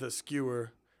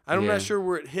skewer. I'm not sure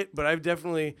where it hit, but I've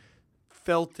definitely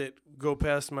felt it go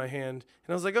past my hand. And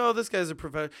I was like, oh, this guy's a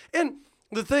professional. And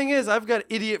the thing is, I've got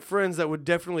idiot friends that would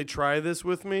definitely try this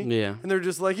with me. Yeah. And they're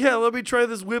just like, yeah, let me try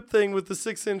this whip thing with the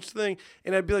 6-inch thing.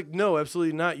 And I'd be like, no,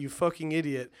 absolutely not, you fucking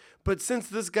idiot. But since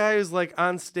this guy is like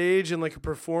on stage and like a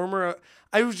performer,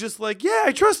 I was just like, yeah,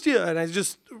 I trust you. And I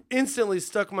just instantly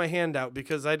stuck my hand out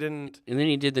because I didn't. And then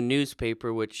he did the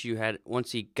newspaper, which you had,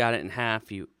 once he got it in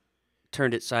half, you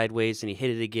turned it sideways and he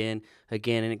hit it again,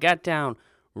 and it got down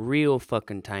real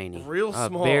fucking tiny. Real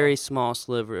small. A very small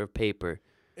sliver of paper.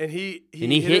 And he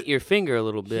hit your finger a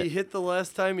little bit. He hit the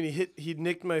last time, and he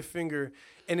nicked my finger,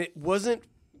 and it wasn't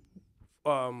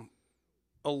a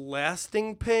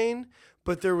lasting pain,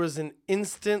 but there was an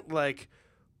instant like,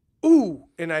 ooh,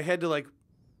 and I had to like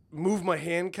move my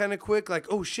hand kind of quick, like,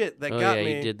 oh shit, that got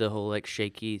me. He did the whole like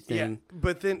shaky thing.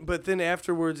 Yeah, but then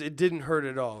afterwards, it didn't hurt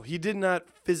at all. He did not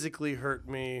physically hurt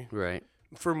me. Right.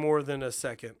 For more than a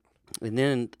second. And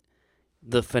then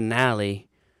the finale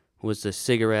was the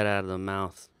cigarette out of the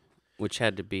mouth, which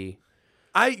had to be.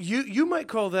 You might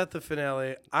call that the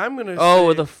finale. I'm gonna.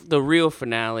 Oh, the real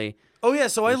finale. Oh yeah,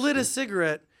 so I lit a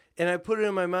cigarette and I put it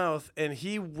in my mouth, and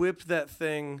he whipped that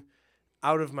thing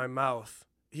out of my mouth.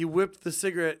 He whipped the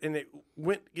cigarette and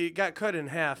it got cut in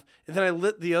half, and then I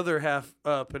lit the other half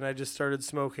up and I just started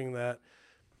smoking that.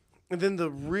 And then the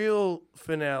real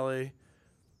finale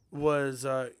was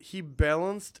he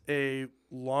balanced a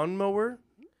lawnmower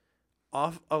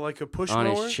off like a push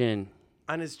mower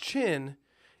on his chin,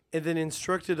 and then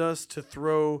instructed us to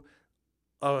throw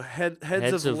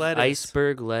heads of lettuce,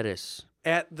 iceberg lettuce,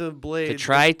 at the blade to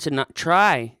try to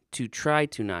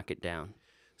knock it down.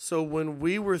 So when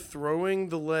we were throwing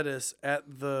the lettuce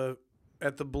at the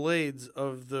blades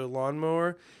of the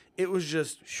lawnmower, it was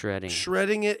just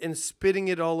shredding it and spitting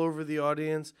it all over the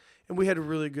audience, and we had a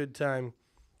really good time.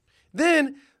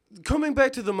 Then, coming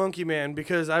back to the Monkey Man,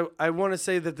 because I want to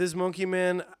say that this Monkey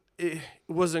Man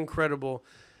was incredible.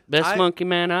 Best Monkey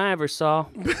Man I ever saw.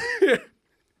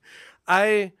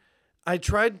 I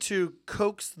tried to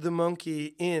coax the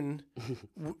monkey in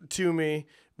to me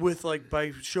with like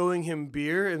by showing him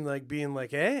beer and like being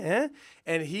like and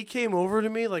he came over to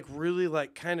me like really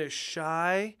like kind of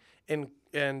shy and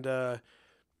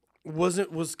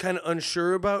was kind of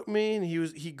unsure about me, and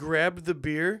he grabbed the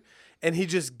beer and he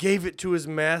just gave it to his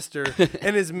master,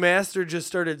 and his master just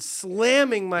started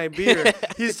slamming my beer.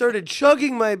 He started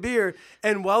chugging my beer,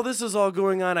 and while this was all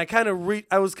going on, I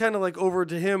was kind of like over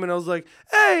to him, and I was like,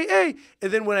 hey,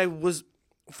 and then when I was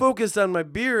focused on my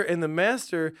beer and the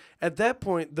master, at that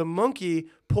point, the monkey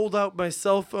pulled out my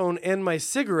cell phone and my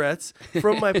cigarettes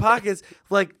from my pockets,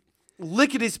 like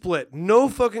lickety-split. No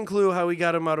fucking clue how he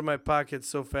got them out of my pockets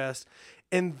so fast.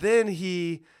 And then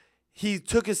he he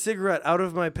took a cigarette out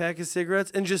of my pack of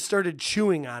cigarettes and just started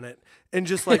chewing on it. And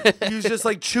just like, he was just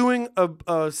like chewing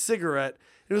a cigarette.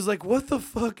 It was like, what the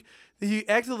fuck? He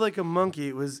acted like a monkey.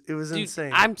 It was Dude,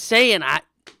 insane. I'm saying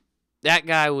that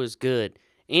guy was good.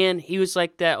 And he was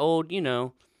like that old,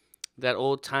 that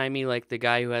old-timey, like the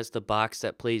guy who has the box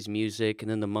that plays music, and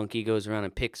then the monkey goes around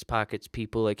and pickpockets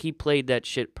people. Like, he played that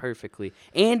shit perfectly.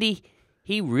 And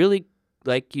he really,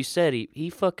 like you said, he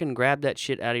fucking grabbed that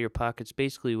shit out of your pockets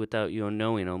basically without you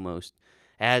knowing almost.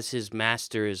 As his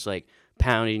master is, like,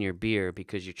 pounding your beer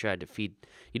because you tried to feed.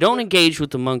 You don't engage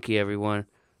with the monkey, everyone.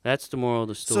 That's the moral of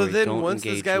the story. So then don't once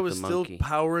this guy was still monkey.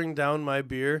 powering down my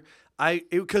beer,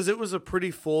 because it was a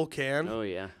pretty full can. Oh,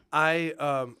 yeah. I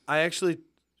actually,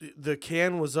 the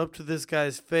can was up to this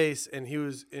guy's face and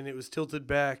it was tilted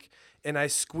back, and I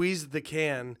squeezed the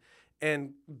can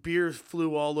and beer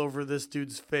flew all over this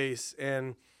dude's face.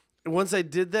 And once I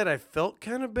did that, I felt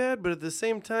kind of bad, but at the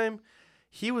same time,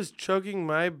 he was chugging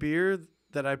my beer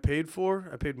that I paid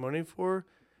money for,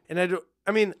 and I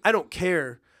don't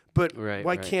care, but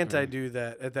why can't I do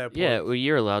that at that point? Yeah, well,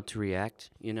 you're allowed to react,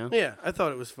 Yeah, I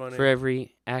thought it was funny. For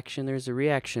every action, there's a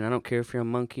reaction. I don't care if you're a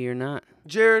monkey or not.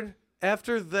 Jarrod,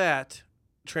 after that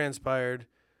transpired,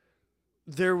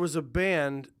 there was a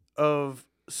band of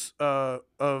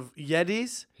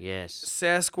Yetis. Yes.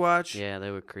 Sasquatch. Yeah,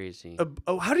 they were crazy.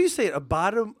 How do you say it?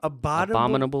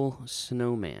 Abominable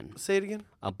snowman. Say it again.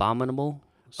 Abominable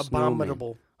snowman.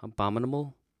 Abominable.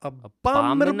 Abominable.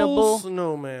 Abominable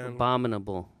snowman.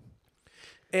 Abominable.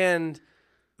 And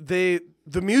the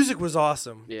music was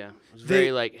awesome. Yeah, it was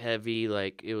very like heavy.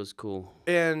 Like it was cool.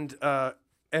 And at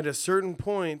a certain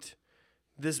point,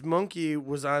 this monkey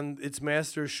was on its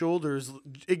master's shoulders,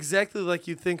 exactly like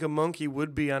you think a monkey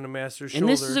would be on a master's shoulder.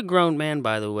 And this is a grown man,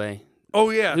 by the way. Oh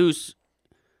yeah, who's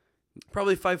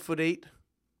probably 5'8",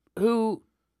 who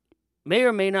may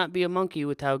or may not be a monkey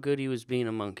with how good he was being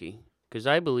a monkey. Because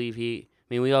I believe we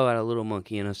all got a little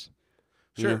monkey in us.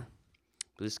 Sure.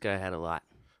 But this guy had a lot.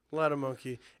 A lot of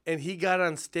monkey, and he got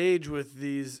on stage with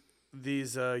these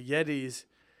Yetis.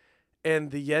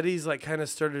 And the Yetis like kind of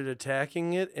started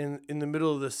attacking it, and in the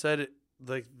middle of the set,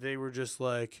 they were just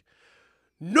like,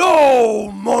 "No,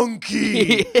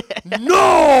 monkey,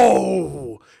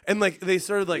 no!" And like they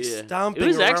started like stomping. It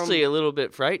was around. actually a little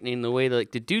bit frightening the way that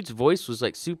like the dude's voice was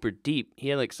like super deep. He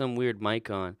had like some weird mic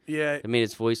on. Yeah, it made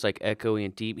his voice like echoey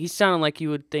and deep. He sounded like you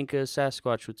would think a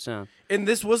Sasquatch would sound. And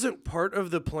this wasn't part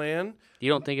of the plan. You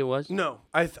don't think it was? No,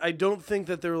 I don't think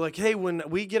that they were like, "Hey, when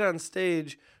we get on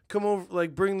stage, come over,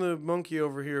 like bring the monkey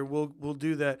over here. We'll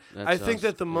do that." I think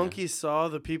that the monkey saw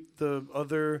the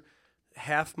other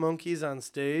half monkeys on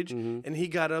stage, and he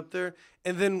got up there,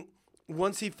 and then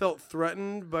once he felt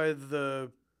threatened by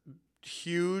the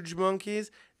huge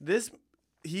monkeys,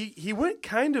 he went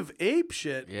kind of ape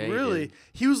shit. Yeah, really,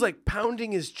 he was like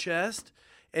pounding his chest,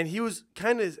 and he was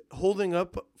kind of holding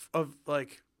up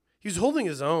he was holding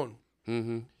his own.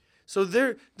 Mm-hmm. So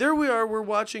there we are. We're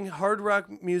watching hard rock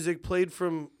music played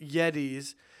from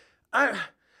Yetis. I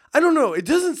don't know. It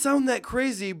doesn't sound that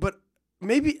crazy, but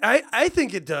maybe I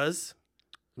think it does.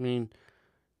 I mean,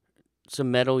 some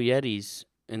metal Yetis,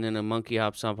 and then a monkey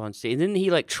hops up on stage. And then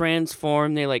he like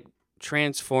transformed. They like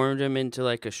transformed him into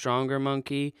like a stronger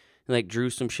monkey. And, like drew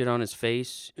some shit on his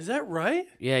face. Is that right?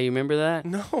 Yeah, you remember that?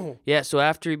 No. Yeah, so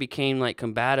after he became like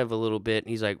combative a little bit,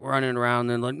 he's like running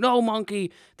around and like, "No,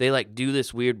 monkey!" They like do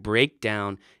this weird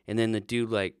breakdown, and then the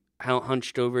dude like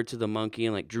hunched over to the monkey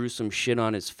and like drew some shit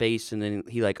on his face, and then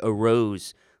he like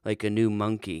arose like a new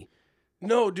monkey.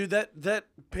 No, dude, that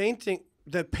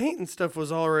painting stuff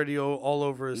was already all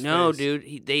over his face. No,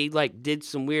 dude, they like did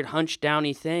some weird hunch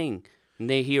downy thing, and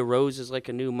he arose as like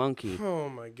a new monkey. Oh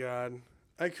my god.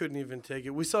 I couldn't even take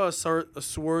it. We saw a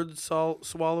sword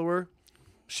swallower.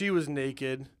 She was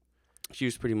naked. She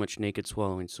was pretty much naked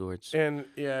swallowing swords. And,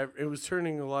 yeah, it was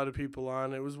turning a lot of people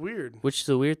on. It was weird. Which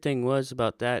the weird thing was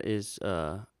about that is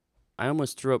I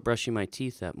almost threw up brushing my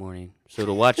teeth that morning. So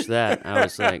to watch that, I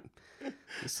was like,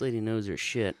 this lady knows her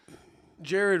shit.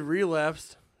 Jarrod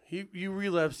relapsed. You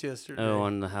relapsed yesterday. Oh,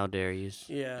 on the How Dare Yous?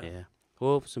 Yeah. Yeah.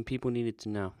 Well, some people needed to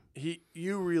know.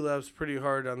 You relapsed pretty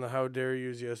hard on the How Dare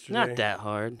Yous yesterday. Not that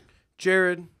hard.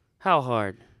 Jarrod. How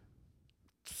hard?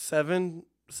 7.1.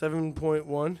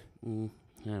 I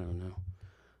don't know.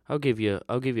 I'll give you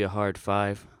a hard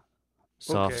 5.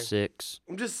 Soft 6.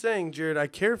 I'm just saying, Jarrod, I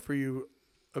care for you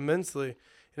immensely,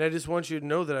 and I just want you to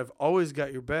know that I've always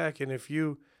got your back. And if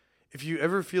you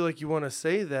ever feel like you want to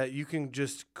say that, you can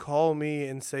just call me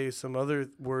and say some other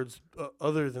words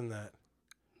other than that.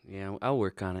 Yeah, I'll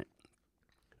work on it.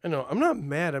 I know. I'm not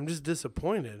mad. I'm just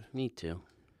disappointed. Me too.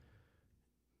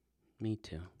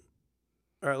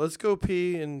 All right, let's go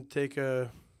pee and take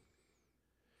a.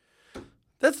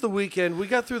 That's the weekend. We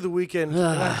got through the weekend.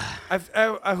 And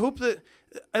I hope that.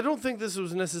 I don't think this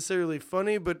was necessarily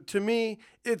funny, but to me,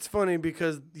 it's funny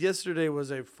because yesterday was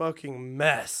a fucking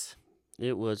mess.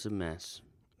 It was a mess.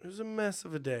 It was a mess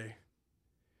of a day,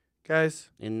 guys.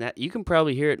 And that you can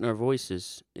probably hear it in our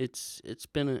voices. It's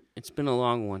been a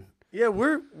long one. Yeah,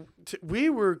 we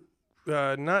were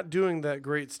not doing that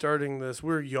great starting this.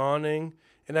 We're yawning,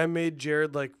 and I made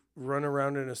Jarrod like run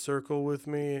around in a circle with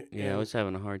me. Yeah, I was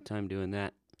having a hard time doing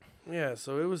that. Yeah,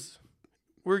 so it was.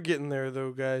 We're getting there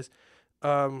though, guys.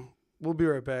 We'll be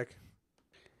right back.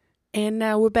 And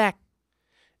now we're back.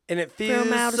 And it feels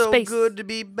so good to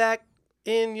be back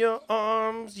in your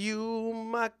arms. You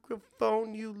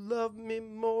microphone, you love me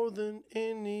more than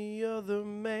any other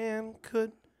man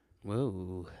could.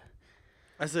 Whoa.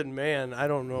 I said man, I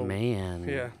don't know. Man.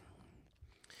 Yeah.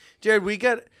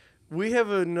 Jarrod, we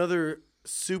have another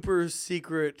super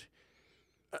secret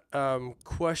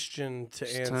question to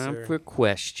answer. It's time for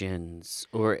questions.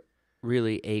 Or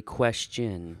really a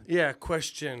question. Yeah,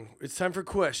 question. It's time for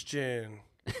question.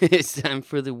 It's time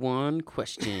for the one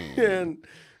question.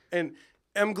 and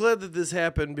I'm glad that this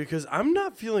happened because I'm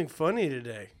not feeling funny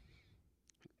today.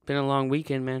 Been a long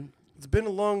weekend, man. It's been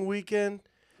a long weekend.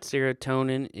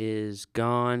 Serotonin is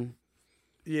gone.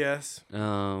 Yes.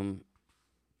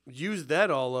 Used that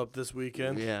all up this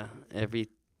weekend. Yeah.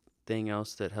 Everything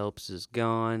else that helps is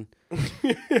gone.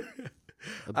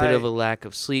 A bit of a lack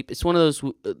of sleep. It's one of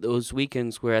those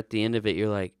weekends where at the end of it, you're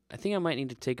like, I think I might need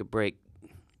to take a break.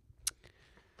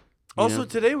 Also,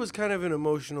 today was kind of an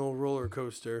emotional roller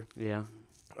coaster. Yeah.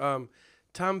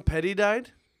 Tom Petty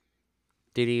died.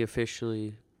 Did he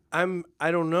officially? I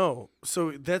don't know.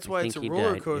 So that's why it's a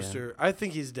roller coaster. Yeah. I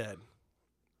think he's dead.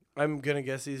 I'm gonna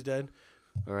guess he's dead.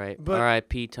 All right.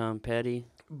 R.I.P. Tom Petty.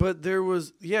 But there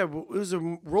was it was a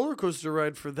roller coaster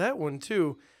ride for that one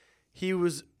too. He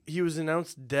was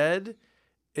announced dead,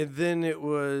 and then it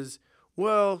was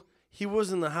he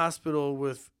was in the hospital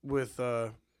with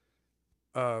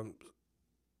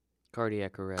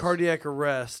cardiac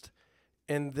arrest,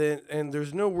 and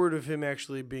there's no word of him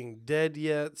actually being dead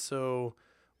yet, so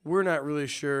we're not really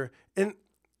sure. And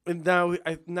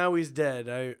now he's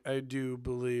dead. I do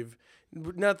believe,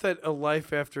 not that a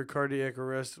life after cardiac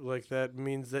arrest like that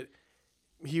means that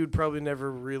he would probably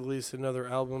never release another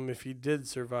album if he did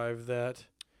survive that.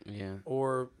 Yeah.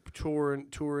 Or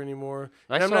tour anymore.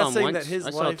 I'm not saying that his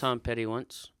life. I saw Tom Petty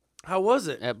once. How was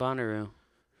it? At Bonnaroo.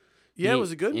 Yeah,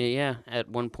 was it good? Yeah. At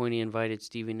one point, he invited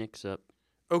Stevie Nicks up.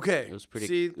 Okay. It was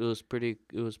pretty. It was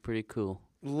pretty cool.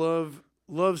 Love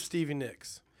Stevie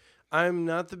Nicks. I'm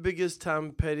not the biggest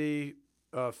Tom Petty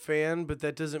fan, but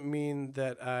that doesn't mean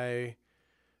that I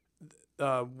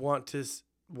want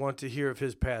to hear of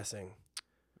his passing.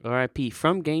 R.I.P.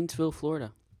 From Gainesville,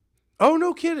 Florida. Oh,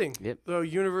 no kidding. Yep. The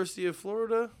University of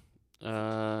Florida?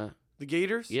 The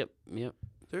Gators? Yep.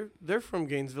 They're from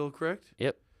Gainesville, correct?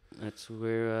 Yep. That's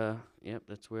where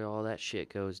that's where all that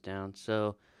shit goes down.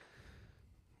 So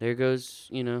there goes,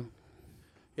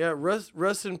 Yeah,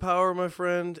 rest in power, my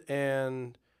friend,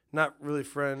 and not really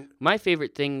friend. My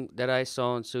favorite thing that I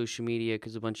saw on social media,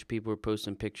 because a bunch of people were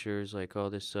posting pictures like, oh,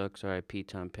 this sucks, R.I.P.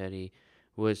 Tom Petty,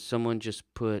 was someone just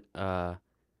put,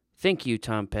 thank you,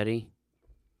 Tom Petty.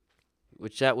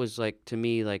 Which that was like, to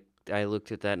me, like, I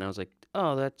looked at that and I was like,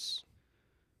 oh, that's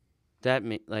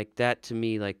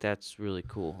really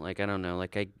cool. Like, I don't know,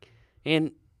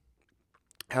 and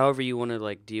however you want to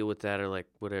like deal with that or like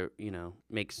whatever,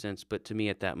 makes sense. But to me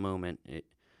at that moment, it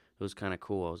was kind of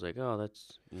cool. I was like, oh,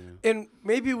 that's, And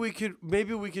maybe we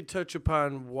could touch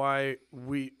upon why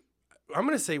I'm going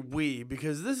to say we,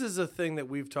 because this is a thing that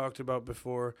we've talked about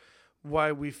before,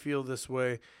 why we feel this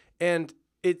way. And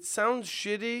it sounds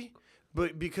shitty,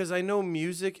 but because I know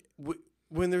music,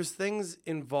 when there's things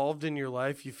involved in your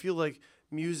life, you feel like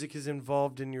music is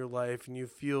involved in your life and you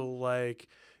feel like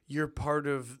you're part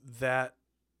of that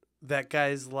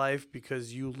guy's life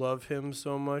because you love him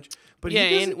so much. But yeah,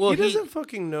 he doesn't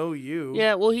fucking know you.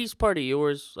 Yeah, well, he's part of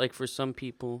yours, like for some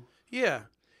people. Yeah.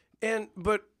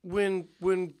 But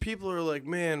when people are like,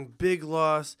 man, big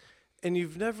loss, and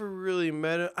you've never really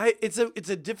met him, it's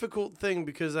a difficult thing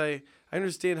because I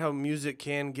understand how music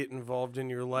can get involved in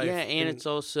your life. Yeah, and it's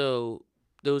also,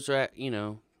 those are,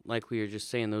 like we were just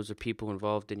saying, those are people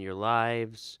involved in your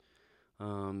lives.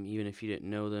 Even if you didn't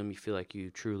know them, you feel like you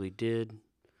truly did.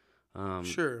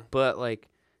 Sure. But like,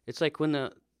 it's like when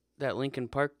that Linkin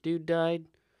Park dude died,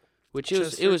 which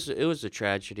it was a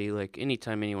tragedy. Like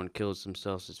anytime anyone kills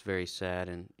themselves, it's very sad,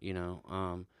 and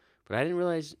but I didn't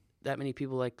realize that many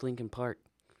people liked Linkin Park.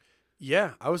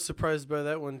 Yeah, I was surprised by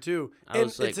that one too. I And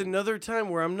was like, it's another time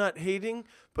where I'm not hating,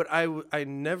 but I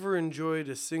never enjoyed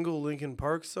a single Linkin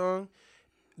Park song.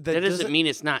 that doesn't mean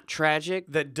it's not tragic,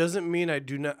 That doesn't mean I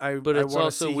do not. but I it's want to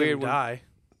also see weird him when die.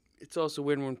 it's also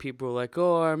weird when people are like,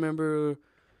 "Oh, I remember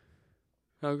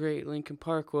how great Linkin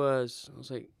Park was." I was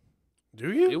like, Do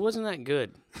it you? wasn't that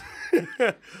good.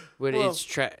 But Well, it's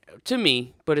to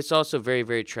me, but it's also very,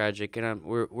 very tragic, and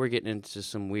we're getting into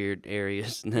some weird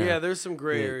areas now. yeah, there's some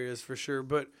gray Yeah. areas for sure,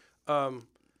 but um,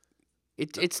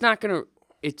 It's not gonna.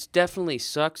 It's definitely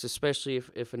sucks, especially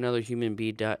if another human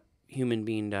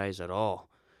being dies at all.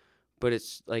 But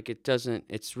it's like it doesn't.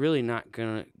 It's really not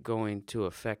going to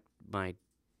affect my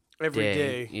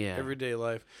day. Yeah. everyday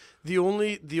life. The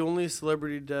only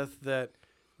celebrity death that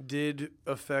did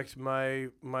affect my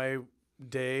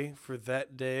day for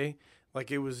that day,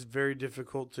 like it was very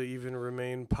difficult to even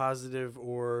remain positive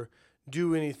or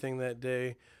do anything that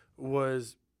day,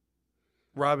 was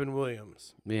Robin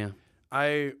Williams. Yeah.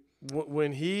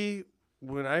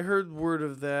 When I heard word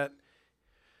of that,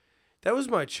 that was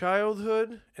my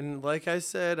childhood, and like I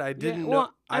said, I didn't know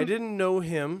well, I didn't know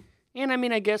him. And I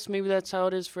mean, I guess maybe that's how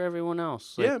it is for everyone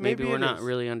else. Like, Yeah, maybe we're it not is.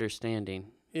 really understanding.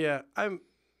 Yeah, I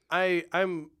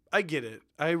get it.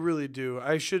 I really do.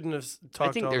 I shouldn't have I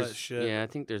talked think all there's that shit. yeah, I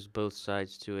think there's both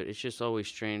sides to it. It's just always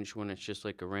strange when it's just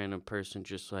like a random person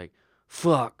just like,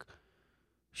 fuck,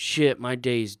 shit, my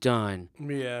day's done.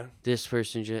 Yeah. This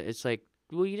person just, it's like,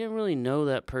 well, you didn't really know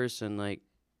that person. Like,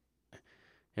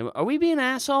 are we being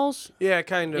assholes? Yeah,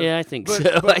 kind of. Yeah, I think But-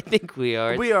 so. but I think we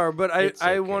are. We are, but it's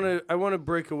I okay. want to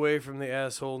break away from the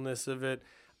assholeness of it.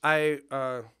 I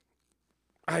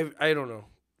don't know.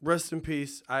 Rest in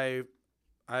peace. I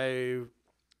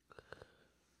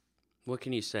What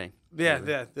can you say? yeah,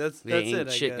 There that's ain't it,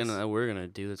 I shit guess. that we're gonna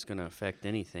do that's gonna affect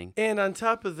anything. And on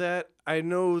top of that, I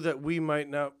know that we might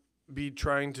not be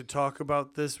trying to talk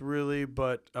about this really,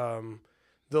 but the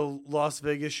Las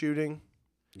Vegas shooting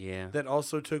Yeah. that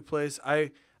also took place.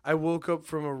 I woke up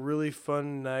from a really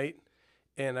fun night,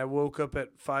 and I woke up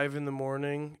at 5 in the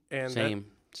morning, and Same.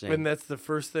 and that's the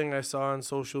first thing I saw on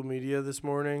social media this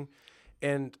morning,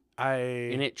 and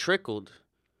And it trickled.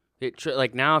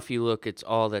 Like now, if you look, it's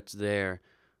all that's there.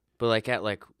 But like at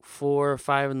like 4 or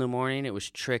 5 in the morning, it was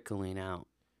trickling out.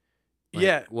 Like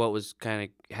yeah, what was kind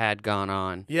of had gone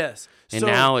on, yes, and so,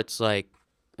 now it's like,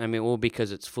 I mean, well,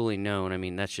 because it's fully known. I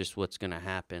mean, that's just what's gonna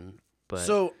happen. But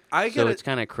so I so got it's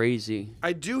kind of crazy.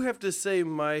 I do have to say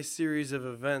my series of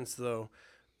events though.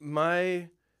 I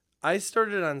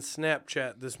started on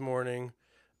Snapchat this morning.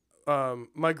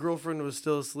 My girlfriend was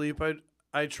still asleep.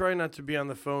 I try not to be on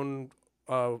the phone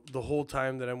the whole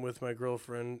time that I'm with my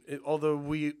girlfriend. Although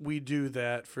we do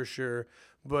that for sure.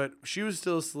 But she was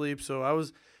still asleep, so I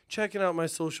was checking out my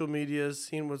social medias,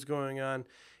 seeing what's going on.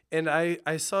 And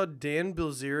I saw Dan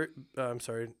Bilzerian's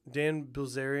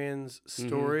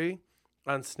story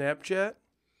on Snapchat,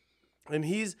 and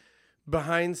he's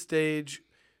behind stage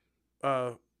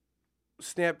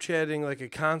Snapchatting like a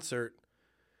concert.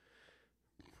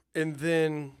 And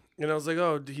I was like,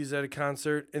 oh, he's at a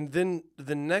concert. And then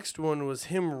the next one was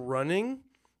him running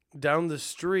down the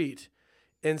street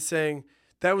and saying,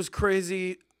 that was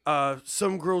crazy.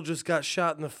 Some girl just got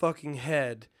shot in the fucking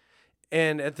head.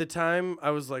 And at the time,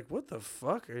 I was like, what the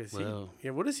fuck is he? Whoa.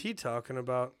 Yeah, what is he talking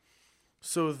about?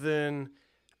 So then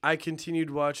I continued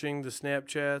watching the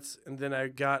Snapchats, and then I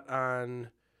got on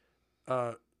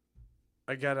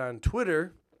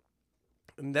Twitter,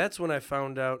 and that's when I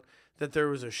found out that there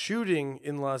was a shooting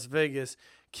in Las Vegas,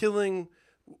 killing.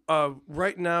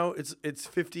 Right now, it's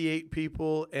 58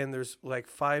 people, and there's like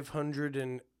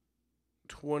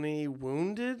 520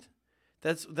 wounded.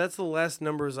 That's the last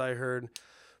numbers I heard.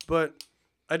 But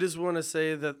I just want to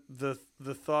say that the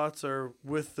thoughts are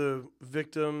with the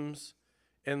victims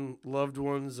and loved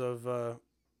ones of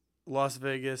Las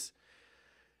Vegas.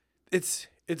 It's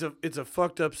a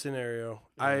fucked up scenario.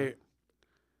 Yeah.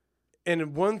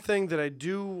 And one thing that I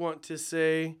do want to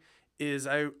say is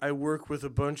I work with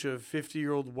a bunch of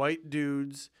 50-year-old white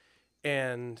dudes,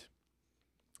 and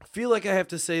I feel like I have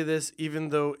to say this even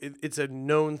though it's a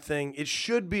known thing. It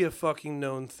should be a fucking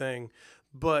known thing.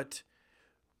 But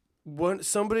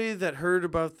somebody that heard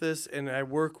about this, and I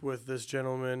work with this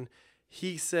gentleman,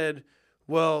 he said,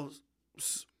 well,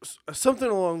 something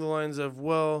along the lines of,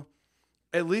 well,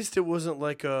 at least it wasn't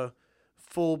like a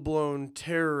full-blown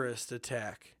terrorist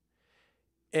attack.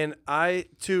 And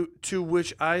to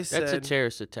which I said, That's a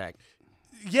terrorist attack.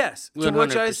 yes. To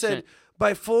which I 100%. said,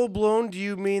 by full blown, do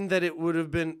you mean that it would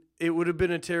have been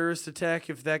a terrorist attack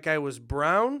if that guy was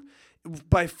brown?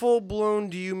 By full blown,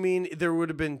 do you mean there would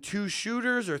have been 2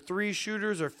 shooters or 3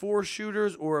 shooters or 4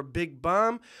 shooters or a big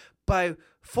bomb? by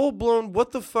full blown,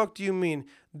 what the fuck do you mean?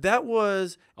 That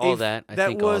was all that. I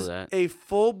think all was that. a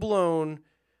full blown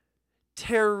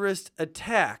terrorist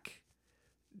attack.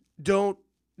 Don't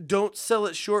sell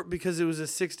it short because it was a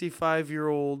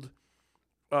 65-year-old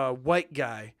white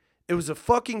guy. It was a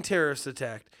fucking terrorist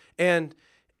attack, and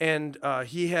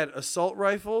he had assault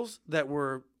rifles that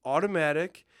were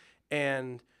automatic,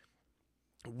 and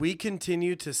we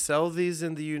continue to sell these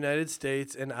in the United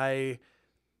States. And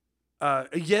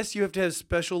yes, you have to have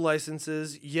special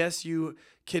licenses. Yes, you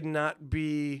cannot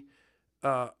be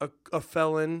a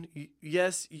felon.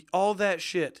 Yes, all that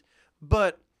shit.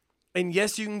 And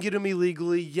yes, you can get them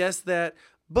illegally. Yes, that.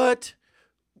 But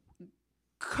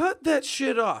cut that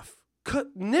shit off.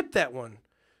 Nip that one.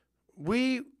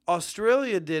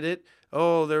 Australia did it.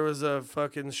 Oh, there was a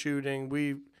fucking shooting.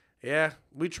 We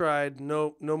tried.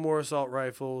 No more assault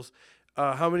rifles.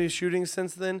 How many shootings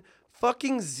since then?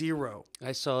 Fucking zero.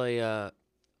 I saw a.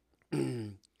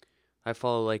 I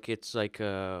follow it's like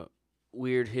a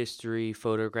weird history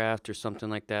photographed or something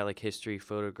like that, like history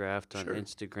photographed on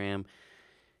Instagram,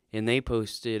 and they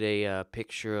posted a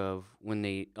picture of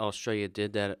when Australia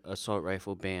did that assault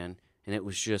rifle ban, and it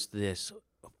was just this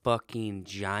fucking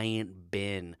giant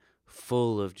bin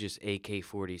full of just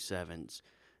AK-47s,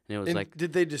 and it was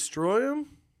did they destroy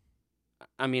them?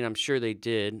 I mean, I'm sure they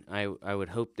did. I would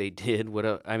hope they did.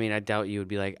 I doubt you would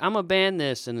be like, I'm gonna ban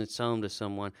this and then sell them to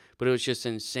someone. But it was just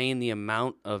insane the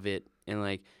amount of it, and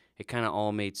it kind of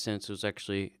all made sense. It was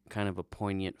actually kind of a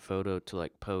poignant photo to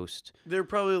post. They're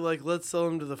probably like, let's sell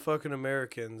them to the fucking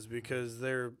Americans because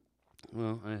they're.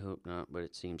 Well, I hope not, but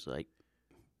it seems like.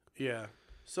 Yeah.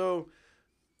 So,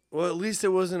 well, at least it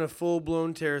wasn't a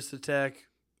full-blown terrorist attack.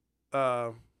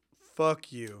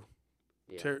 Fuck you.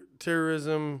 Yeah.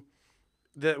 Terrorism.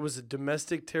 That was a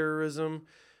domestic terrorism,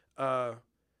 and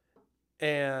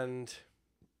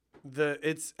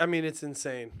it's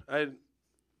insane.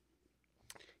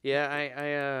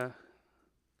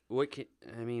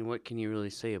 What can you really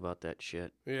say about that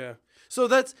shit? Yeah. So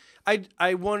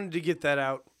I wanted to get that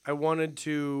out. I wanted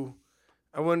to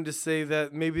say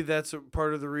that maybe that's a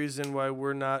part of the reason why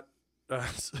we're not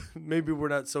maybe we're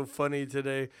not so funny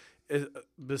today,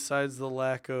 besides the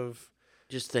lack of.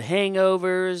 Just the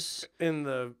hangovers and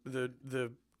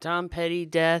the Tom Petty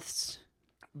deaths,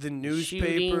 the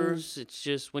newspaper. Shootings. It's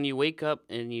just when you wake up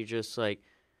and you just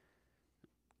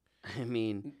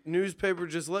newspaper.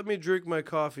 Just let me drink my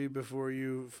coffee before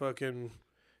you fucking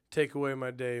take away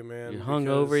my day, man. You're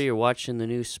hungover. You're watching the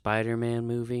new Spider-Man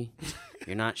movie.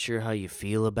 You're not sure how you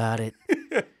feel about it.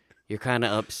 You're kind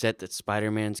of upset that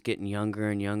Spider-Man's getting younger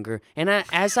and younger. And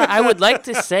I would like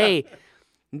to say.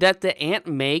 That the Aunt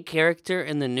May character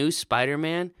in the new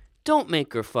Spider-Man, don't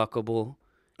make her fuckable.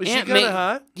 Is she kind of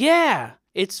hot? Yeah.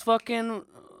 It's fucking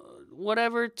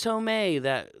whatever Tomei.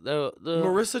 The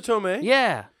Marissa Tomei?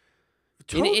 Yeah.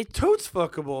 Totes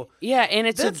fuckable. Yeah, and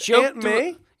it's a joke. Aunt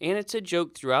May? And it's a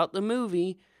joke throughout the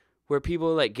movie where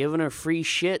people are giving her free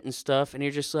shit and stuff, and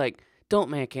you're just like, don't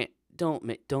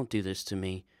do this to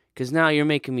me. Because now you're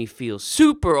making me feel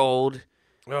super old.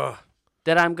 Ugh.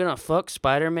 That I'm gonna fuck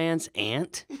Spider-Man's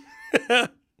aunt?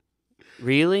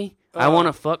 Really? I want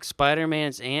to fuck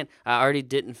Spider-Man's aunt? I already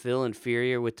didn't feel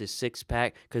inferior with his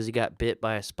six-pack because he got bit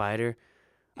by a spider.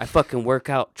 I fucking work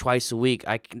out twice a week.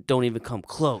 I don't even come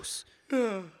close.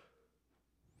 Anyway.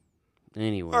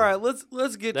 All right, let's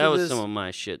get to this. That was some of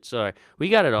my shit. Sorry. We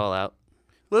got it all out.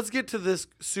 Let's get to this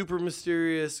super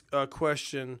mysterious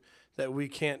question that we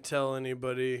can't tell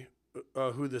anybody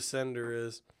who the sender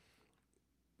is.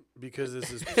 Because this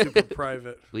is super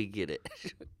private. We get it.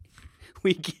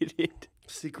 We get it.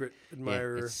 Secret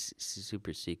admirer. Yeah, it's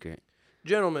super secret.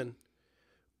 Gentlemen,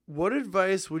 what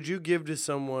advice would you give to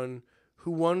someone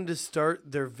who wanted to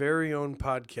start their very own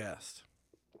podcast?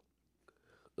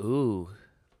 Ooh.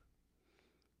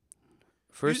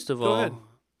 First of all, ahead.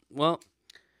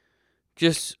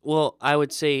 I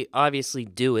would say obviously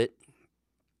do it.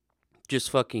 Just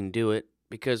fucking do it.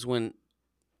 Because when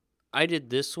I did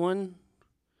this one,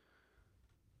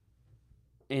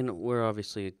 and we're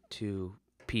obviously two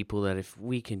people that if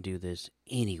we can do this,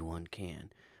 anyone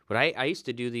can. But I used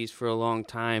to do these for a long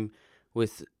time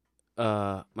with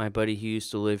my buddy who used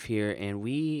to live here, and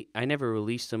I never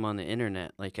released them on the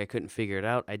internet. I couldn't figure it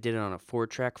out. I did it on a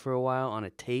 4-track for a while, on a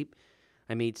tape.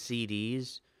 I made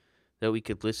CDs that we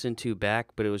could listen to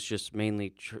back, but it was just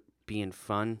mainly being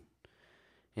fun.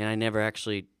 And I never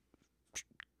actually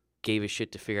gave a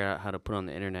shit to figure out how to put on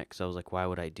the internet because I was like, why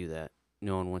would I do that?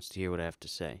 No one wants to hear what I have to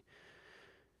say.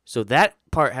 So that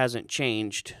part hasn't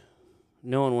changed.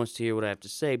 No one wants to hear what I have to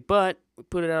say, but we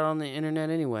put it out on the internet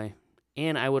anyway.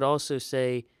 And I would also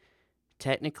say,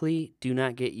 technically, do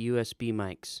not get USB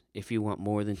mics if you want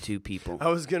more than 2 people. I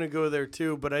was going to go there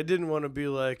too, but I didn't want to be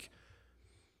like,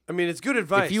 I mean, it's good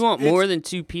advice. If you want more than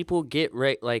 2 people, get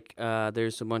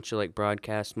there's a bunch of like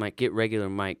broadcast mic. Get regular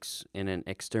mics in an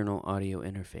external audio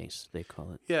interface. They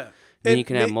call it. Yeah, Then you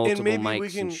can have multiple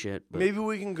mics and shit. But maybe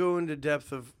we can go into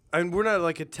depth of, and we're not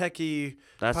like a techie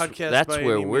podcast. That's by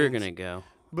where any we're means, gonna go.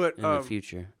 But in the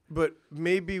future. But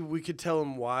maybe we could tell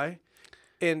them why,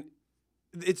 and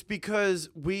it's because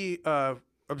Jarrod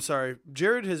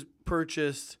has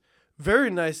purchased very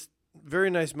nice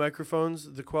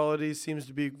microphones. The quality seems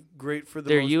to be great for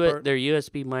the most part. They're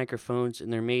USB microphones,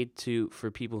 and they're made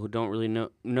for people who don't really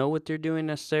know what they're doing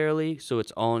necessarily. So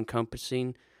it's all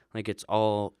encompassing, like it's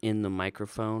all in the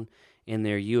microphone, and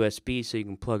they're USB, so you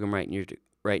can plug them right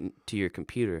into your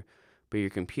computer. But your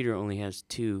computer only has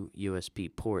 2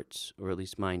 USB ports, or at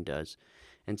least mine does.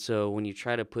 And so when you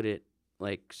try to put it,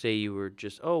 like say you were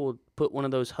just, we'll put one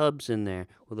of those hubs in there.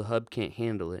 Well, the hub can't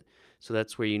handle it. So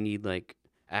that's where you need like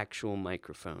actual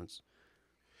microphones.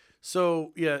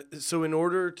 So in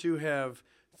order to have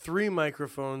 3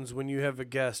 microphones when you have a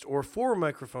guest, or 4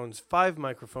 microphones, 5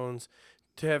 microphones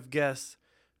to have guests,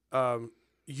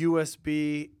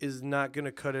 USB is not going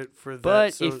to cut it for that.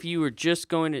 But if you were just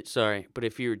going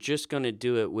to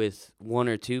do it with 1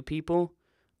 or 2 people,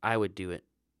 I would do it.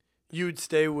 You would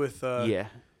stay with yeah.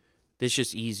 It's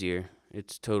just easier.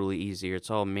 It's totally easier.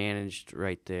 It's all managed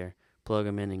right there. Plug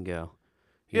them in and go.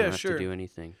 You don't have to do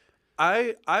anything.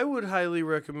 I would highly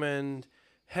recommend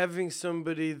having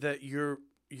somebody that you're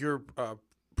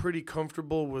pretty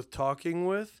comfortable with talking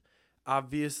with.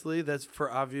 Obviously, that's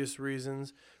for obvious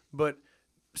reasons, but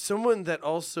someone that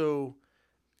also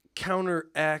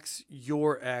counteracts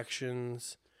your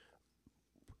actions.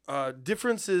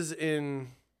 Differences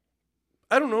in,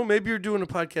 I don't know, maybe you're doing a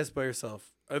podcast by yourself.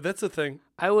 That's a thing.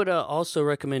 I would also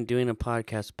recommend doing a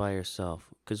podcast by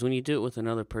yourself, because when you do it with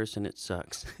another person, it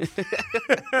sucks.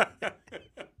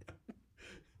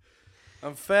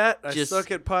 I'm fat. I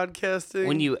suck at podcasting.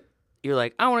 When you're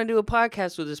like, I want to do a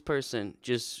podcast with this person,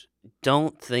 just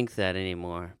don't think that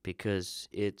anymore, because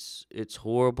it's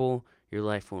horrible. Your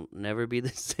life will never be the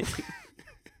same.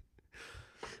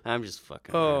 I'm just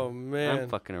fucking around. Oh, man. I'm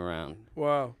fucking around.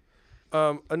 Wow.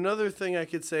 Another thing I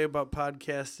could say about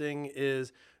podcasting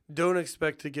is don't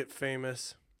expect to get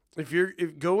famous. If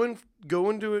go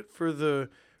into it for the.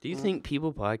 Do you think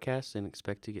people podcast and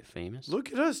expect to get famous?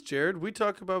 Look at us, Jarrod. We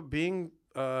talk about being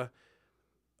cokeheads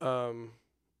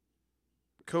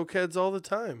all the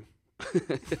time.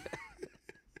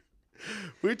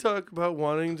 We talk about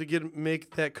wanting to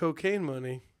make that cocaine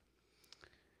money.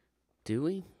 Do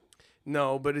we?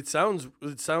 No, but it sounds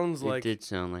like it did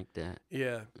sound like that.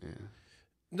 Yeah. Yeah.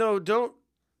 No, don't.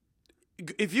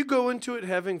 If you go into it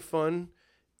having fun,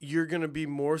 you're going to be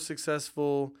more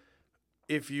successful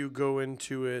if you go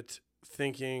into it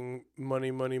thinking money,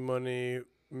 money, money,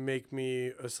 make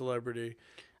me a celebrity.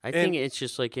 I think it's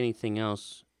just like anything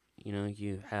else. You know,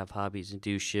 you have hobbies and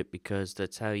do shit because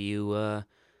that's how you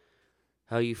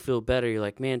feel better. You're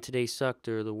like, man, today sucked,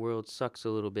 or the world sucks a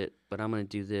little bit, but I'm going to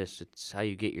do this. It's how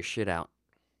you get your shit out.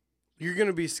 You're going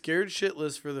to be scared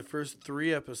shitless for the first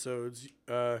 3 episodes,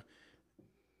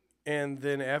 and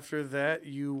then after that,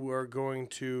 you are going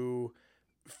to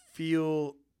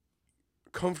feel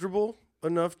comfortable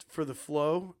enough for the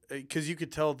flow, because you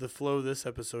could tell the flow this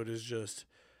episode is just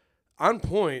on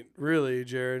point, really,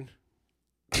 Jarrod.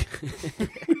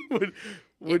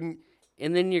 Wouldn't.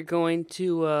 And then you're going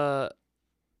to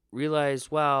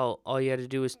realize, wow, all you had to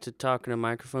do was to talk into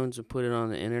microphones and put it on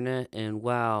the internet, and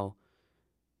wow,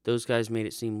 those guys made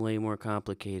it seem way more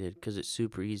complicated because it's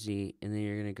super easy. And then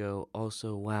you're going to go,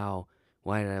 also, wow,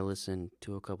 why did I listen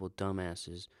to a couple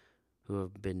dumbasses who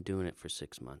have been doing it for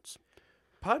 6 months?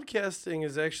 Podcasting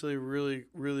is actually really,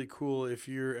 really cool if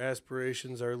your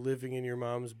aspirations are living in your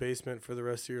mom's basement for the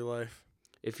rest of your life.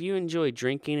 If you enjoy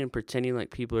drinking and pretending like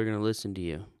people are going to listen to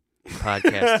you,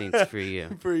 podcasting's for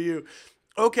you. For you.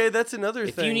 Okay, that's another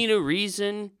thing. If you need a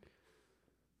reason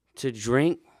to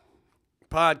drink,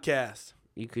 podcast.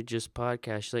 You could just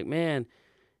podcast. You're like, man,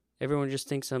 everyone just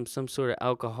thinks I'm some sort of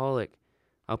alcoholic.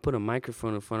 I'll put a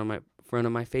microphone in front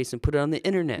of my face and put it on the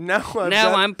internet. Now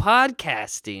I'm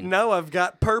podcasting. Now I've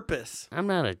got purpose. I'm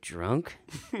not a drunk.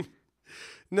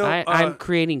 No, I'm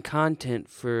creating content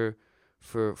for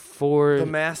the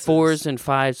 4s and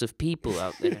 5s of people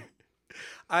out there.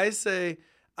 I say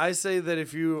that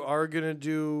if you are gonna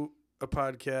do a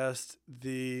podcast,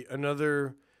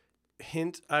 another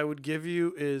hint I would give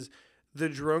you is the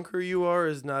drunker you are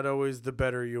is not always the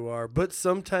better you are, but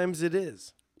sometimes it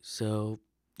is. So,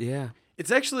 yeah.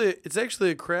 It's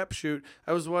actually a crapshoot.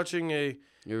 I was watching It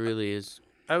really is.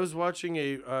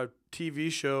 a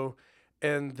TV show,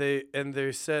 and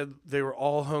they said they were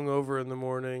all hungover in the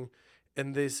morning,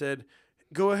 and they said,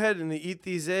 go ahead and eat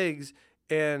these eggs,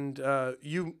 and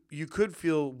you could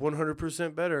feel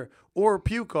 100% better, or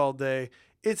puke all day.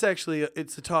 It's actually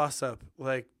it's a toss up,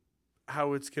 like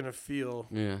how it's gonna feel.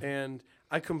 Yeah. And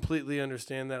I completely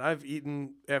understand that. I've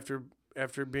eaten after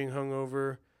being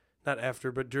hungover, not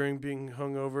after, but during being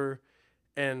hungover,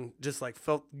 and just like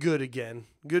felt good again,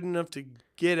 good enough to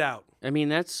get out. I mean,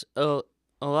 that's a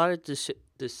lot of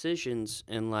decisions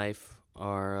in life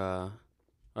are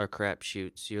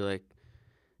crapshoots. You're like,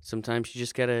 sometimes you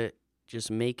just gotta just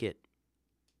make it,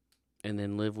 and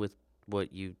then live with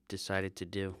what you decided to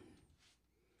do.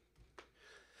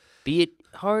 Be it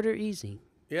hard or easy.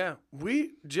 Yeah,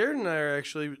 Jarrod and I are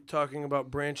actually talking about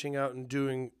branching out and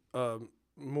doing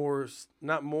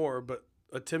not more, but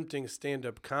attempting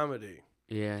stand-up comedy.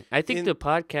 Yeah, I think the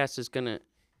podcast is gonna,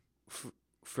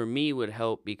 for me, would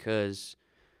help because,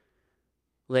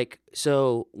 like,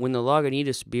 so when the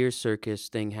Lagunitas Beer Circus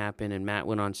thing happened and Matt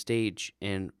went on stage,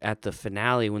 and at the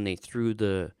finale when they threw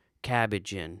the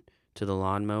cabbage in to the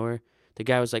lawnmower, the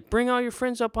guy was like, "Bring all your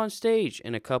friends up on stage,"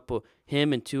 and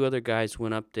him and two other guys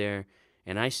went up there,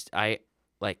 and I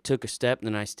like took a step, and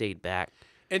then I stayed back.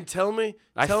 And tell me,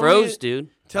 dude.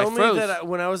 Tell me that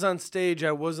when I was on stage,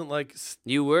 I wasn't like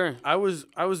you were. I was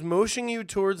motioning you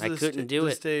towards the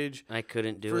stage. I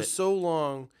couldn't do it for so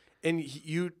long, and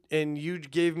you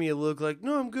gave me a look like,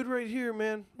 no, I'm good right here,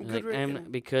 man. I'm good right here.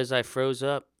 Because I froze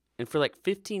up, and for like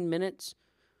 15 minutes,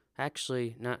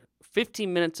 actually not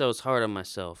 15 minutes, I was hard on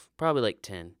myself. Probably like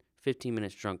 10, 15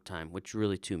 minutes drunk time, which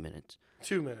really 2 minutes.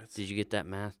 2 minutes. Did you get that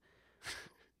math?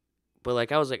 But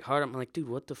like I was like hard. I'm like, dude,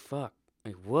 what the fuck?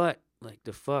 Like, what? Like,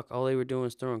 the fuck? All they were doing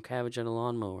was throwing cabbage at a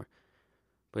lawnmower.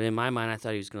 But in my mind, I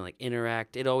thought he was going to, like,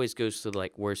 interact. It always goes to,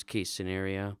 like, worst-case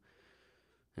scenario.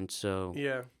 And so...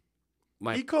 Yeah.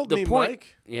 He called me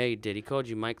Mike. Yeah, he did. He called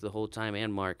you Mike the whole time,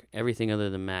 and Mark. Everything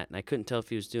other than Matt. And I couldn't tell if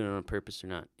he was doing it on purpose or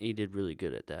not. He did really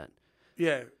good at that.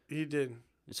 Yeah, he did.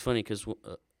 It's funny because we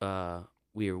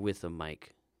were with a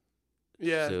Mike.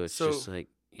 Yeah. So it's just like,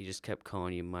 he just kept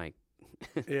calling you Mike.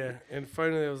 Yeah, and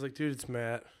finally I was like, dude, it's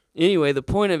Matt. Anyway, the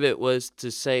point of it was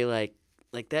to say, like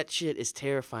that shit is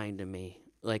terrifying to me.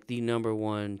 Like, the number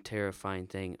one terrifying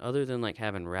thing, other than, like,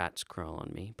 having rats crawl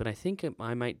on me. But I think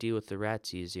I might deal with the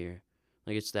rats easier.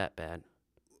 Like, it's that bad.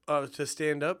 To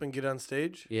stand up and get on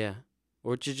stage? Yeah.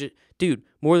 Or to just... Dude,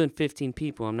 more than 15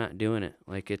 people, I'm not doing it.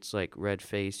 Like, it's, like, red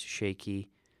face, shaky,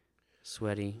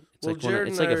 sweaty.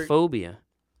 It's like a phobia.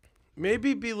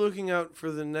 Maybe be looking out for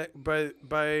the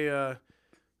by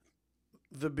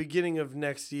the beginning of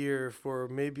next year for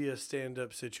maybe a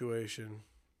stand-up situation.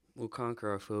 We'll conquer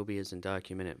our phobias and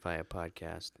document it via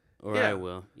podcast. Or yeah. I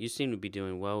will. You seem to be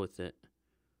doing well with it.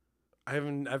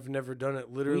 I've never done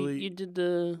it. Literally, you did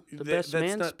the best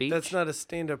man speech. That's not a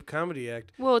stand-up comedy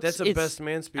act. Well, that's a best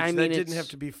man speech. That didn't have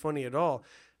to be funny at all.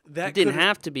 It didn't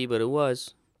have to be, but it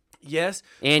was. Yes.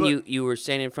 And you were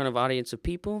standing in front of an audience of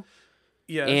people.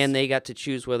 Yes. And they got to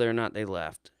choose whether or not they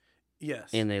laughed. Yes.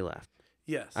 And they laughed.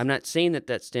 Yes. I'm not saying that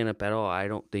that's stand-up at all. I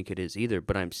don't think it is either.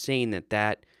 But I'm saying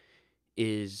that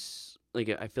is, like,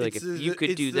 I feel like if you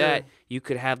could do that, you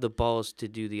could have the balls to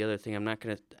do the other thing. I'm not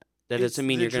going to, that doesn't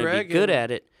mean you're going to be good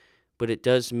at it, but it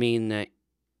does mean that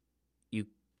you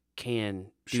can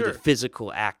do the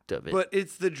physical act of it. But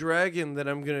it's the dragon that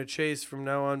I'm going to chase from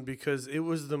now on, because it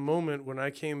was the moment when I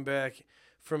came back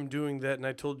from doing that and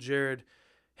I told Jarrod,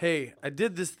 hey, I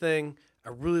did this thing. I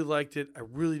really liked it. I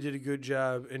really did a good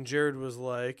job. And Jarrod was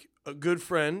like, a good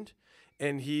friend.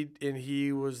 And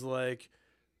he was like,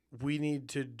 we need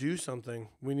to do something.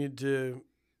 We need to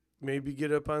maybe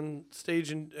get up on stage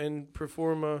and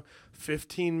perform a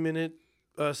 15-minute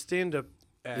stand-up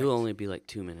act. It'll only be like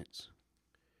 2 minutes.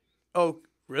 Oh,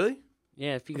 really?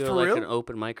 Yeah, if you go to like an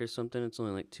open mic or something, it's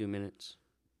only like 2 minutes.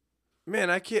 Man,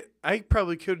 I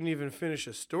probably couldn't even finish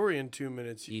a story in 2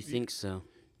 minutes. You think so?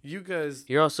 You guys...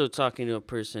 You're also talking to a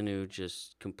person who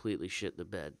just completely shit the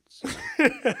bed. So.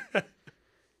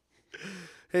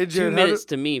 Hey, Jarrod, 2 minutes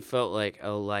to me felt like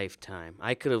a lifetime.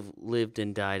 I could have lived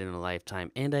and died in a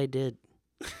lifetime, and I did.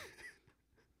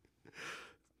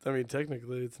 I mean,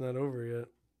 technically, it's not over yet.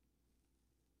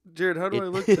 Jarrod, how do I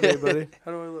look today, buddy? How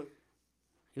do I look?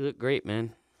 You look great,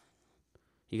 man.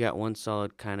 You got one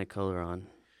solid kind of color on.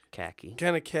 Khaki.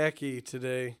 Kind of khaki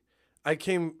today. I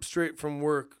came straight from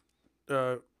work.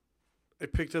 I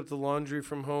picked up the laundry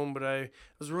from home, but I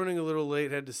was running a little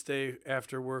late, had to stay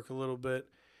after work a little bit,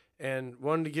 and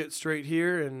wanted to get straight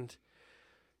here, and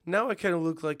now I kind of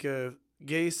look like a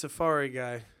gay safari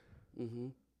guy. Mm-hmm.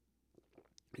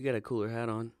 You got a cooler hat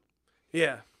on.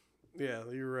 Yeah,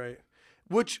 you're right.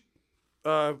 Which,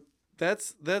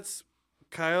 that's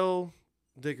Kyle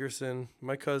Dickerson,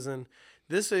 my cousin.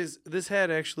 This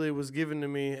hat actually was given to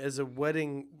me as a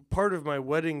part of my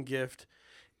wedding gift,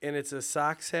 and it's a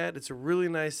socks hat. It's a really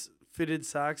nice fitted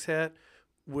socks hat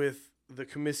with the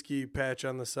Comiskey patch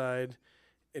on the side.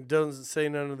 It doesn't say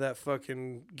none of that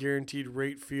fucking guaranteed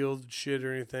rate field shit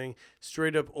or anything.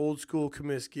 Straight up old school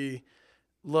Comiskey.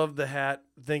 Love the hat.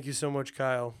 Thank you so much,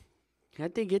 Kyle.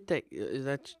 How'd they get that? Is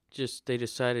that just they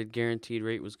decided Guaranteed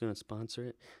Rate was going to sponsor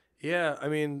it? Yeah, I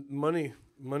mean,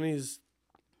 money's...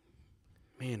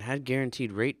 Man, how'd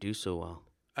Guaranteed Rate do so well?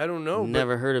 I don't know.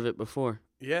 Never heard of it before.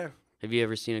 Yeah. Have you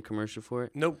ever seen a commercial for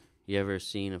it? Nope. You ever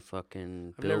seen a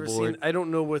fucking I've never billboard? seen... I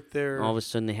don't know what their... All of a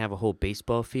sudden they have a whole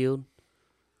baseball field?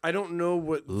 I don't know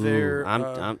what Ooh, their...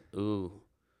 ooh,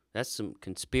 that's some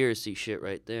conspiracy shit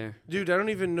right there. Dude, I don't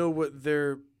even know what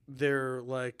their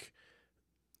like...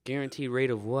 Guaranteed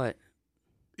rate of what?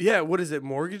 Yeah, what is it?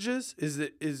 Mortgages?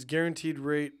 Is guaranteed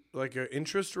rate like an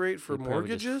interest rate for They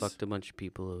mortgages? just fucked a bunch of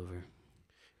people over.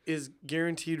 Is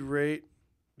guaranteed rate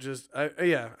just... I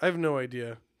have no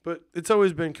idea. But it's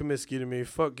always been Comiskey to me.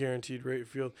 Fuck guaranteed rate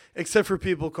field. Except for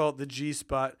people call it the G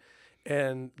spot.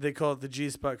 And they call it the G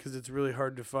spot because it's really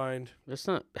hard to find. That's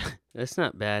not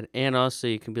bad. And also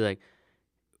you can be like,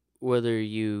 whether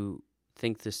you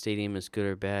think the stadium is good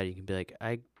or bad, you can be like,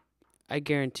 I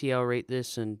guarantee I'll rate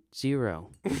this in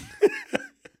 0.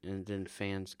 And then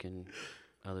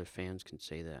other fans can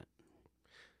say that.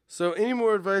 So any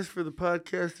more advice for the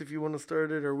podcast if you want to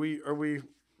start it? Are we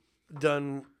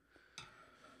done?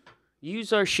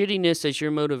 Use our shittiness as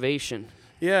your motivation.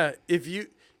 Yeah, if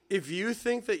you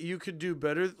think that you could do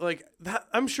better, like that,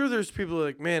 I'm sure there's people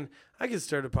like, man, I could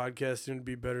start a podcast and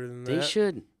be better than that. They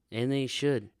should. And they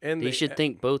should. And they should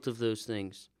think both of those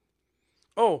things.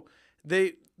 Oh,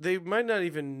 they might not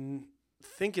even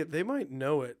think it. They might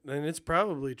know it, and it's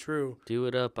probably true. Do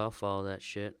it up. I'll follow that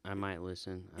shit. I might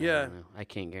listen. I don't know. I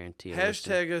can't guarantee it.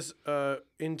 Hashtag us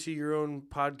into your own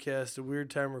podcast, A Weird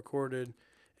Time Recorded,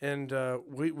 and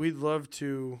we'd love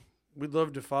to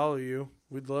follow you.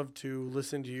 We'd love to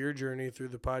listen to your journey through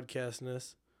the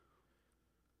podcastness.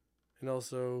 And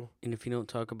also... And if you don't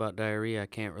talk about diarrhea, I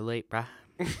can't relate, brah.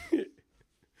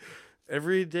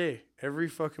 Every day, every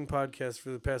fucking podcast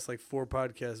for the past, 4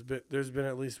 podcasts, but there's been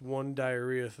at least one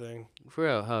diarrhea thing. For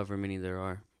however many there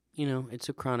are. You know, it's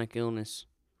a chronic illness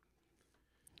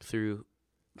through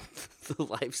the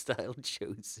lifestyle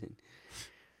chosen.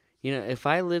 You know, if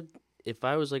I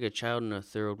was like a child in a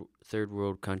third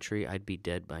world country, I'd be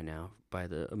dead by now by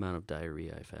the amount of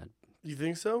diarrhea I've had. You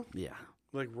think so? Yeah.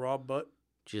 Like raw butt?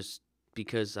 Just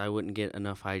because I wouldn't get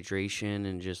enough hydration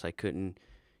and just I couldn't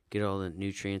get all the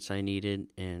nutrients I needed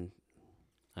and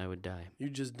I would die. You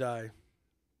just die.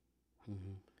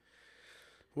 Mm-hmm.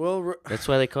 Well, that's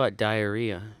why they call it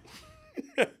diarrhea.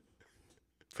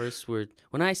 First word.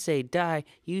 When I say die,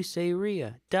 you say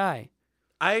Rhea. Die.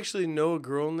 I actually know a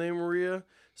girl named Maria,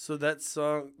 so that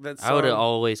song... I would have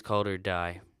always called her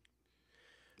Die.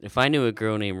 If I knew a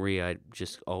girl named Rhea, I'd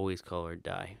just always call her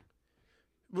Die.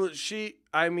 Well,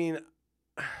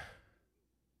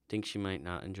 think she might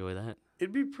not enjoy that.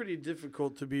 It'd be pretty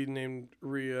difficult to be named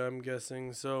Rhea, I'm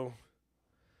guessing, so...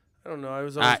 I don't know, I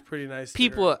was always pretty nice to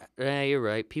her. You're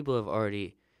right. People have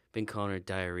already been calling her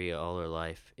diarrhea all her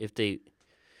life. If they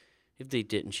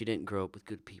didn't, she didn't grow up with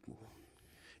good people.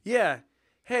 Yeah.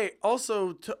 Hey,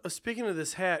 also, speaking of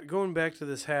this hat, going back to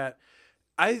this hat,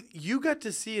 you got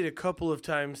to see it a couple of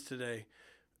times today,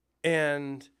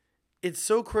 and it's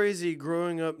so crazy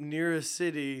growing up near a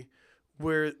city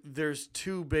where there's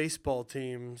 2 baseball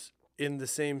teams in the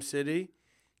same city.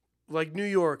 Like New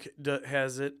York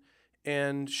has it,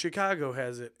 and Chicago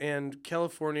has it, and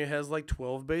California has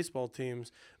 12 baseball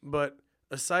teams. But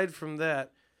aside from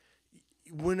that,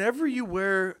 whenever you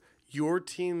wear your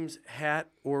team's hat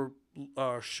or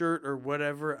shirt or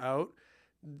whatever out,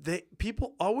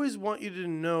 people always want you to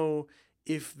know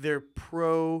if they're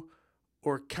pro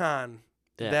or con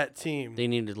that team. They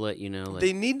need to let you know.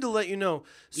 They need to let you know.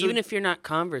 So, even if you're not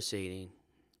conversating.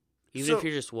 Even if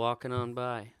you're just walking on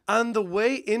by. On the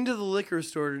way into the liquor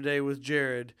store today with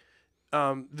Jarrod,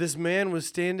 this man was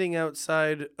standing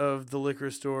outside of the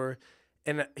liquor store,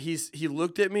 and he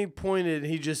looked at me, pointed,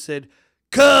 and he just said,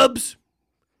 "Cubs."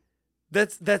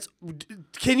 That's.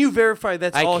 Can you verify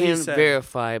that's all he said? I can't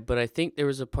verify, but I think there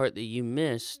was a part that you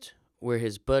missed where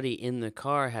his buddy in the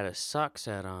car had a Sox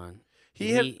hat on.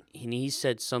 He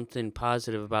said something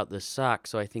positive about the Sox,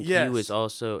 so I think he was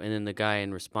also. And then the guy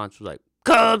in response was like,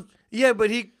 "Cubs." Yeah, but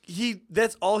he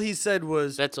that's all he said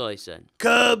was That's all he said.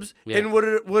 Cubs. Yeah. And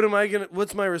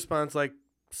what's my response? Like,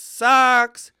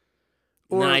 Sox.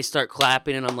 And then I start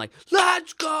clapping, and I'm like,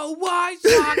 "Let's go, White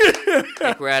Sox!"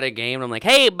 Like we're at a game, and I'm like,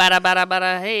 "Hey, bada bada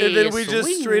bada, hey!" And then we just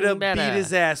swing, straight up bada. beat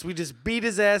his ass. We just beat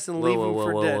his ass and leave him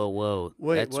for dead. Whoa!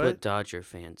 Wait, That's what? what Dodger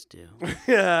fans do.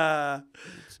 Yeah.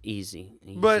 It's easy.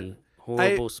 But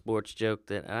horrible sports joke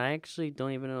that I actually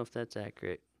don't even know if that's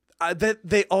accurate. That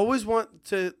they always want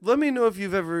to. Let me know if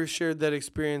you've ever shared that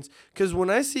experience. Because when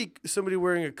I see somebody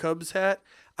wearing a Cubs hat,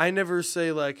 I never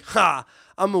say like, "Ha,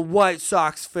 I'm a White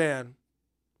Sox fan."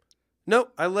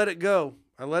 Nope, I let it go.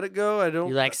 I don't.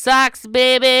 You're like, "Sox,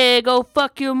 baby, go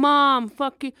fuck your mom,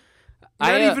 fuck you."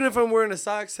 Not even if I'm wearing a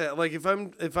Sox hat. Like if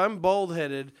I'm bald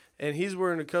headed and he's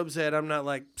wearing a Cubs hat, I'm not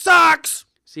like Sox.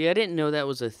 See, I didn't know that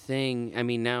was a thing. I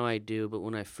mean, now I do. But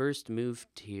when I first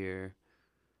moved here,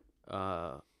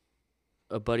 a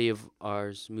buddy of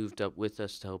ours moved up with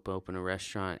us to help open a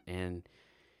restaurant, and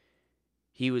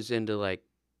he was into like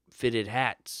fitted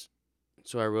hats.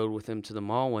 So I rode with him to the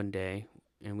mall one day,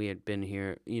 and we had been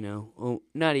here,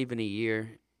 not even a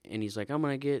year. And he's like, "I'm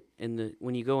gonna get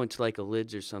when you go into like a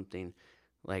Lids or something,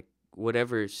 like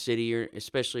whatever city you're,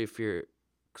 especially if you're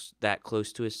that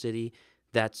close to a city,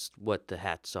 that's what the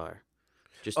hats are.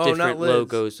 Just different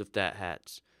logos of that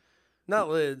hats. Not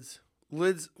Lids.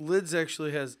 Lids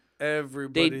actually has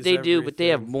everybody's. They do, but they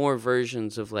have more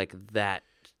versions of like that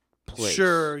place.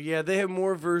 Sure, yeah, they have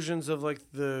more versions of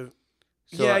like the.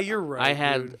 So yeah, you're right.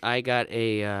 I got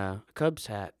a Cubs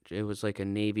hat. It was like a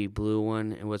navy blue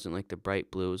one. It wasn't like the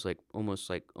bright blue. It was like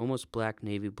almost black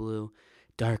navy blue,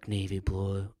 dark navy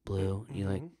blue.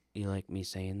 Mm-hmm. You like me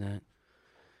saying that?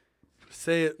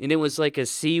 Say it. And it was like a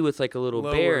C with like a little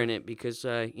bear in it because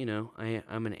I'm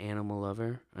an animal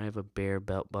lover. I have a bear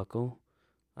belt buckle.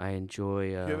 I enjoy.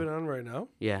 You have it on right now?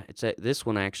 Yeah, this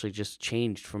one I actually just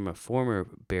changed from a former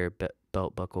bear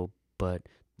belt buckle, but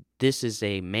this is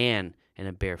a man and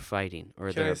a bear fighting,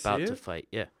 or they're about to fight.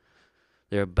 Yeah,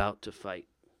 they're about to fight.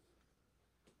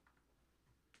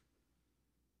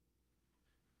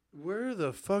 Where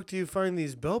the fuck do you find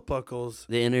these belt buckles?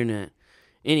 The internet.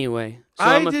 Anyway, so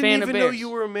I'm a fan of bears. I didn't even know you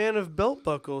were a man of belt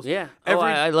buckles. Yeah.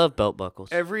 I love belt buckles.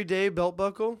 Everyday belt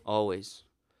buckle? Always.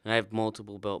 I have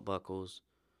multiple belt buckles.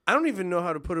 I don't even know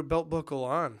how to put a belt buckle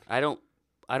on. I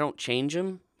don't change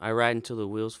them. I ride until the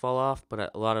wheels fall off, but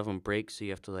a lot of them break, so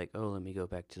you have to let me go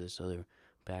back to this other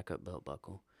backup belt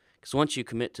buckle. Because once you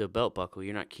commit to a belt buckle,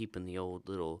 you're not keeping the old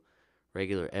little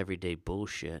regular everyday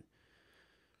bullshit.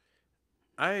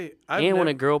 When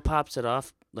a girl pops it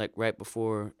off, like right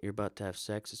before you're about to have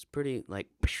sex, it's pretty like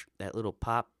that little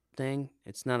pop thing.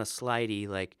 It's not a slidey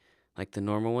like the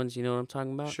normal ones. You know what I'm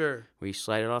talking about? Sure. Where you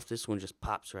slide it off, this one just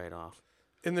pops right off.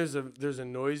 And there's a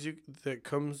noise that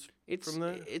comes from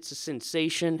that? It's a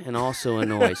sensation and also a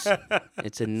noise.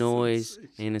 It's a noise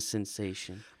and a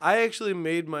sensation. I actually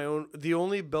made my own. The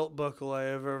only belt buckle I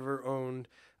have ever owned,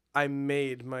 I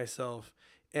made myself.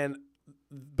 And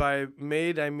by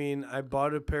made, I mean I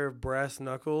bought a pair of brass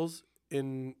knuckles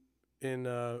in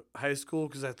high school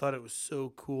because I thought it was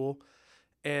so cool.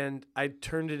 And I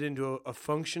turned it into a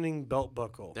functioning belt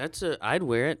buckle. I'd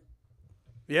wear it.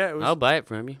 Yeah, I'll buy it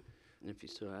from you. If you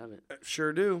still have it.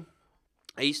 Sure do.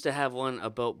 I used to have a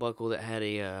belt buckle that had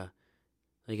a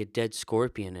dead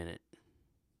scorpion in it.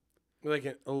 Like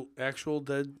an actual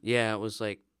dead? Yeah, it was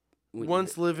like...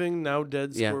 Once living, now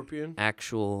dead scorpion? Yeah,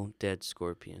 actual dead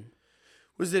scorpion.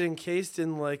 Was it encased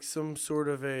in like some sort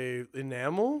of a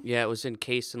enamel? Yeah, it was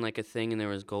encased in like a thing and there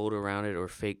was gold around it, or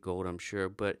fake gold, I'm sure,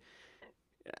 but...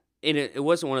 It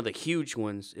wasn't one of the huge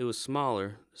ones. It was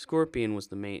smaller. Scorpion was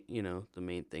the main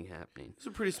thing happening. It's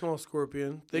a pretty small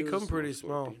scorpion. They come pretty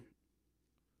small.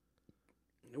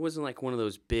 It wasn't like one of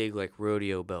those big like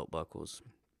rodeo belt buckles.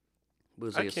 It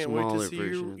was like I a can't smaller wait to see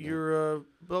version your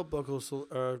belt buckle.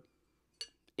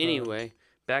 Anyway,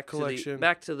 back collection.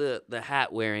 to the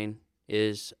hat wearing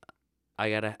is I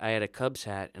had a Cubs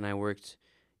hat and I worked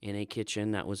in a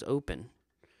kitchen that was open,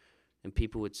 and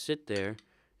people would sit there.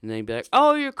 And they'd be like,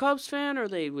 "Oh, you're a Cubs fan?" Or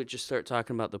they would just start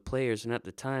talking about the players. And at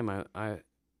the time,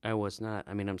 I was not.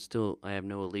 I mean, I have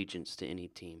no allegiance to any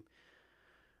team.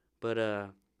 But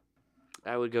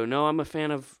I would go, "No, I'm a fan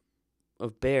of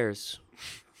Bears."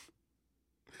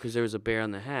 Because there was a bear on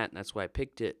the hat, and that's why I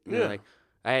picked it. And like,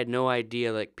 I had no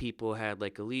idea, like, people had,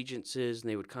 like, allegiances, and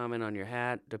they would comment on your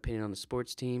hat, depending on the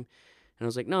sports team. And I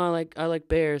was like, "No, I like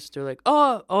Bears." They're like,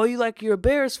 you're a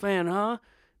Bears fan, huh?"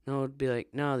 And I would be like,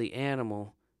 "No, the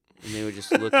animal." And they would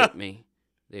just look at me.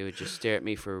 They would just stare at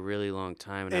me for a really long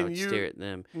time, and I would stare at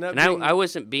them. And I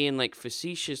wasn't being, like,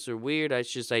 facetious or weird. I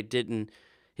didn't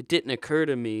it didn't occur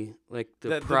to me like the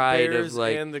that pride the Bears of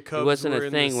like and the Cubs it wasn't were a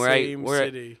in thing the where same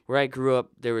city. where I grew up.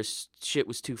 There was shit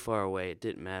was too far away. It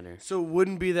didn't matter. So it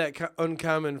wouldn't be that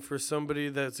uncommon for somebody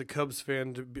that's a Cubs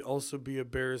fan to also be a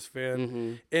Bears fan.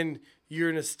 Mm-hmm. And you're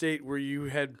in a state where you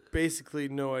had basically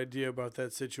no idea about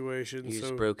that situation. You so,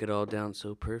 just broke it all down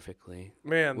so perfectly.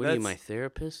 man, What are you, my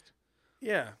therapist?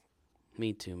 Yeah.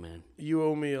 Me too, man. You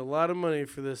owe me a lot of money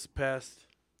for this past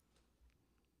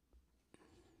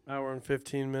hour and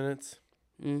 15 minutes.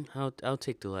 I'll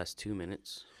take the last 2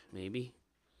 minutes, maybe.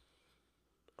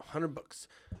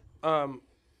 $100.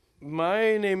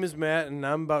 My name is Matt, and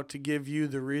I'm about to give you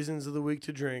the reasons of the week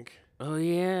to drink. Oh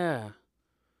yeah.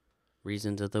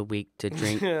 Reasons of the week to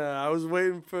drink. Yeah, I was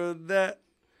waiting for that.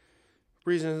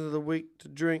 Reasons of the week to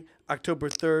drink. October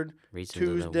 3rd, Reasons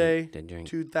Tuesday, of the week to drink.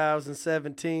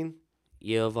 2017.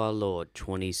 Year of our Lord,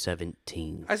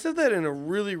 2017. I said that in a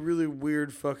really, really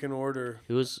weird fucking order.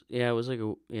 It was like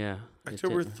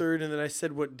October 3rd, and then I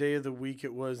said what day of the week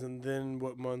it was, and then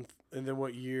what month, and then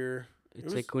what year.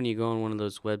 It's like when you go on one of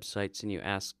those websites and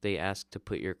they ask to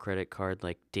put your credit card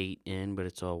like date in, but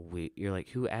it's all weird. You're like,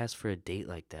 who asked for a date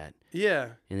like that? Yeah.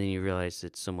 And then you realize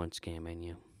it's someone scamming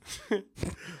you.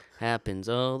 Happens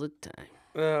all the time.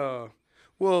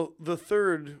 Well, the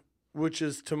 3rd, which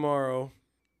is tomorrow,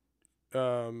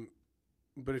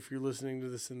 but if you're listening to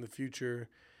this in the future,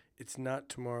 it's not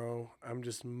tomorrow. I'm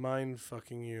just mind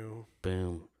fucking you.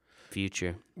 Boom.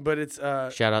 Future. But it's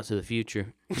shout out to the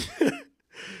future.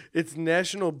 It's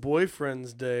National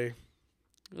Boyfriend's Day.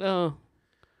 Oh.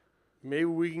 Maybe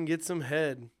we can get some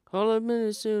head. All I'm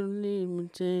it's me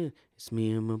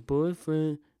and my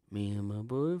boyfriend. Me and my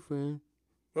boyfriend.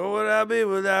 What would I be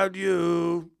without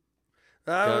you?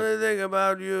 I only think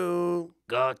about you.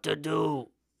 Got to do.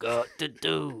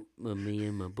 But me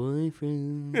and my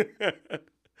boyfriend.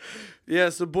 Yeah,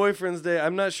 so Boyfriend's Day.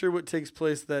 I'm not sure what takes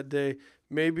place that day.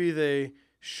 Maybe they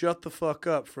shut the fuck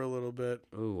up for a little bit.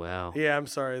 Oh, wow. Yeah, I'm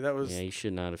sorry. That was... Yeah, you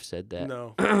should not have said that.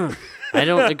 No. I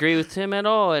don't agree with him at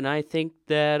all, and I think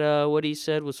that what he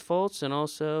said was false, and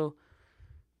also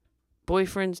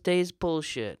Boyfriend's Day is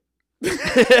bullshit.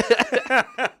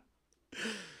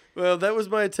 Well, that was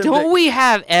my attempt. Don't we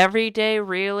have every day,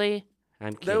 really?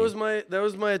 I'm kidding. That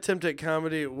was my attempt at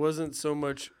comedy. It wasn't so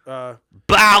much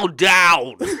bow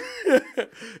down.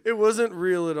 It wasn't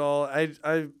real at all.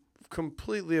 I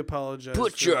completely apologize.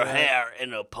 Put your hair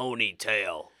in a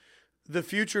ponytail. The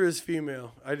future is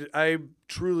female. I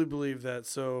truly believe that.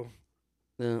 So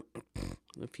the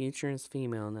future is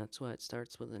female, and that's why it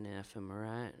starts with an F. Am I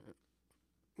right?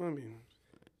 I mean,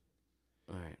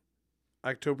 all right.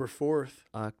 October 4th.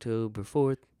 October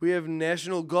 4th. We have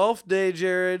National Golf Day,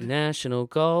 Jarrod. National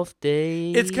Golf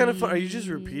Day. It's kind of fun. Are you just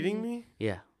repeating me?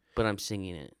 Yeah, but I'm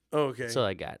singing it. Oh, okay. That's all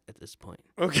I got at this point.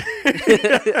 Okay.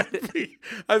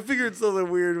 I figured something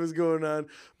weird was going on.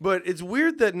 But it's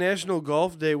weird that National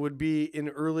Golf Day would be in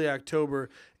early October.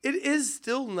 It is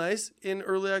still nice in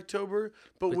early October,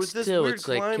 but with still, this weird it's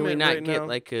like, climate can we not right get now,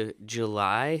 like a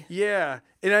July? Yeah,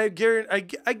 and I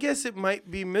guess it might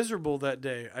be miserable that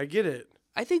day. I get it.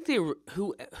 I think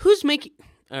who's making.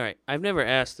 All right, I've never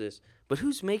asked this, but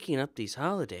who's making up these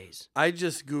holidays? I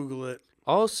just Google it.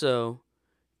 Also,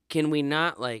 can we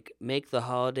not like make the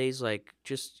holidays like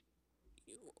just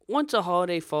once a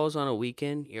holiday falls on a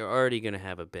weekend, you're already gonna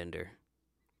have a bender.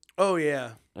 Oh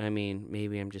yeah. I mean,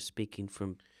 maybe I'm just speaking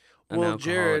from an alcoholic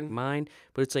Jarrod, mind,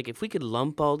 but it's like if we could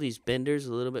lump all these benders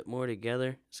a little bit more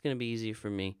together, it's gonna be easier for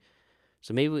me.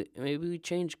 So maybe we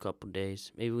change a couple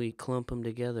days. Maybe we clump them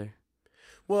together.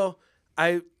 Well,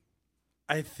 I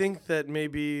think that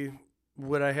maybe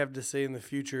what I have to say in the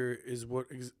future is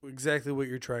exactly what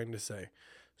you're trying to say.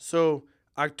 So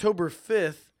October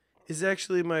 5th is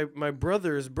actually my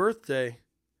brother's birthday.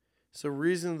 So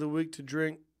reason of the week to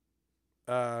drink.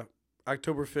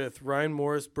 October 5th, Ryan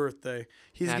Morris' birthday.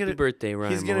 Happy birthday, Ryan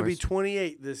Morris. He's gonna be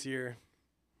 28 this year.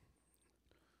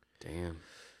 Damn.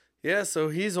 Yeah, so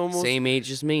he's almost same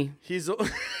age as me. He's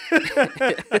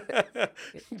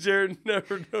Jarrod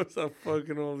never knows how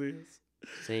fucking old he is.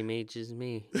 Same age as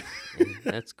me.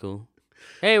 That's cool.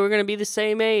 Hey, we're gonna be the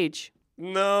same age.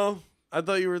 No, I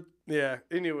thought you were. Yeah.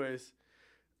 Anyways,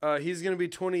 he's gonna be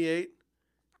 28,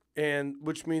 and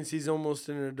which means he's almost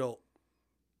an adult.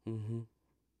 Mm-hmm.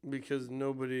 Because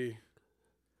nobody.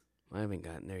 I haven't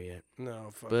gotten there yet.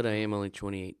 No, fuck. But I am only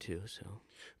 28 too, so.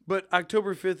 But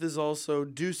October 5th is also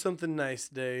Do Something Nice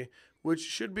Day, which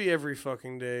should be every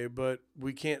fucking day, but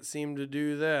we can't seem to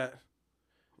do that.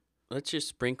 Let's just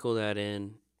sprinkle that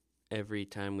in every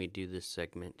time we do this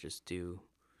segment. Just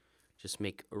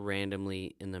make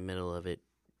randomly in the middle of it,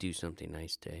 Do Something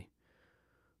Nice Day.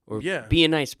 Or yeah. Be a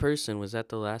Nice Person. Was that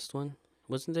the last one?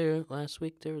 Wasn't there last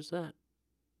week? There was that.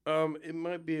 It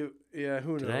might be. Yeah,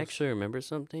 who knows? Did I actually remember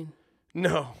something?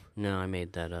 No. No, I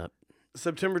made that up.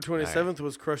 September 27th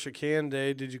was Crush a Can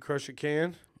Day. Did you crush a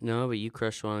can? No, but you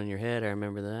crushed one on your head. I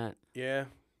remember that. Yeah.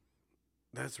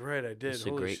 That's right, I did. It's a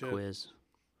Holy great shit. quiz.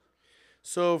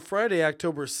 So Friday,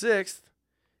 October 6th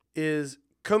is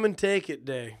Come and Take It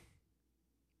Day.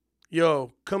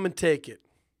 Yo, come and take it.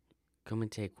 Come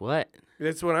and take what?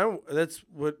 That's what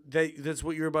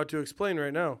you're about to explain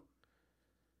right now.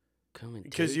 Come and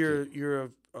Because take you're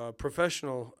a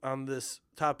professional on this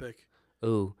topic.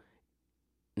 Oh,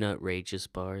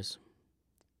 nutrageous bars.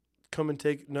 Come and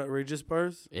take Nutrageous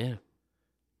bars? Yeah.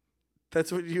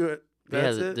 That's what you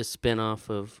that's yeah, it? the spin-off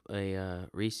of a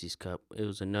Reese's cup. It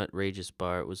was a nutrageous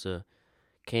bar. It was a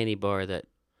candy bar that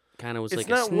kind of was It's like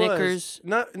not a Snickers.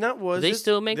 Not was. Do they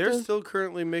still make They're them? still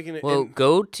currently making it Well, in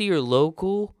go to your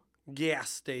local gas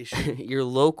station. your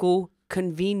local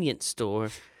convenience store,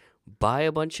 buy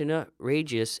a bunch of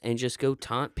nutrageous, and just go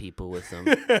taunt people with them.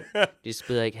 Just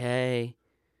be like, hey.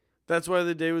 That's why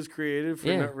the day was created for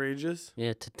Yeah. Nutrageous.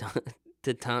 Yeah,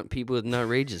 to taunt people with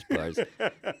nutrageous bars.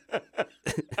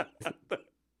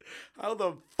 How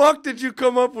the fuck did you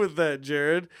come up with that,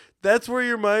 Jarrod? That's where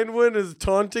your mind went, is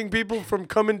taunting people from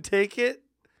Come and Take It?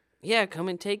 Yeah, come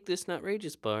and take this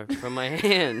nutrageous bar from my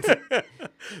hand.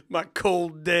 My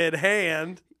cold, dead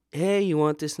hand. Hey, you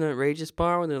want this nutrageous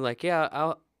bar? And they're like, yeah.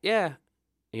 And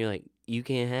you're like, you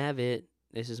can't have it.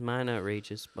 This is my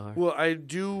nutrageous bar. Well, I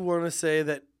do want to say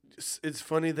that it's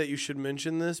funny that you should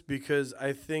mention this, because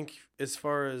I think as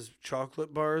far as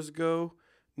chocolate bars go,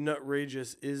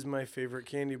 Nutrageous is my favorite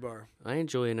candy bar. I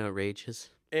enjoy nutrageous.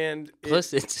 And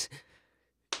Plus, it's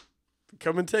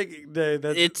Come and Take It Day.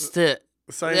 it's the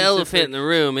scientific. elephant in the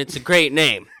room. It's a great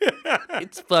name.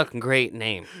 It's a fucking great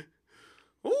name.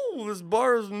 Oh, this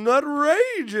bar is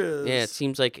Nutrageous. Yeah, it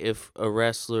seems like if a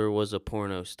wrestler was a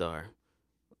porno star.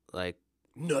 Like,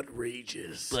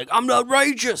 Nutrageous. I'm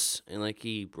nutrageous! And, like,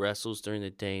 he wrestles during the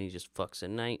day and he just fucks at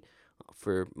night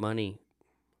for money.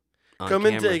 Come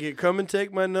and take it. Come and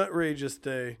take my Nutrageous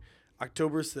Day.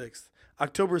 October 6th.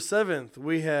 October 7th,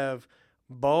 we have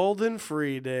Bald and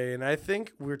Free Day. And I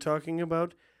think we're talking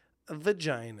about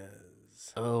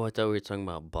vaginas. Oh, I thought we were talking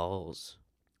about balls.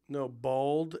 No,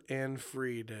 Bald and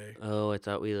Free Day. Oh, I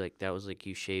thought that was like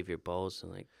you shave your balls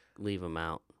and, like, leave them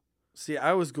out. See,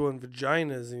 I was going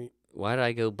vaginas. And Why did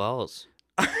I go balls?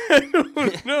 I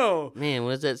don't know. Man,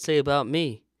 what does that say about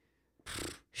me?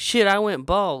 Shit, I went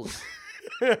balls.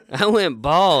 I went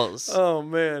balls. Oh,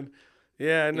 man.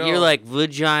 Yeah, I know. You're like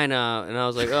vagina, and I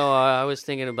was like, oh, I was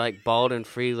thinking of like bald and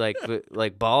free,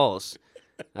 like balls.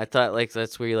 I thought like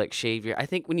that's where you like shave your. I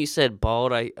think when you said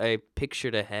bald, I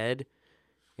pictured a head,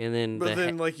 and then But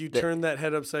then, like, you turn that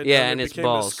head upside yeah, down, and it it's became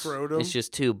balls. a scrotum. It's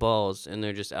just two balls, and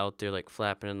they're just out there like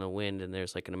flapping in the wind, and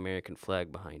there's like an American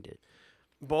flag behind it.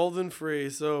 Bald and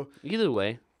free. So Either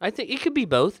way, I think it could be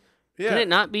both. yeah, Can it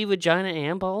not be vagina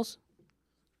and balls?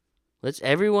 Let's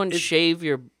everyone shave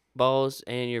your balls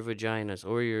and your vaginas,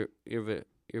 or your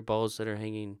balls that are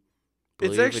hanging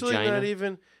below it's your actually vagina. not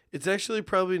even. It's actually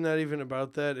probably not even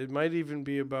about that. It might even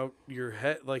be about your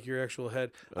head, like your actual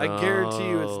head. I guarantee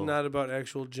you, it's Oh. not about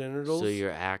actual genitals. So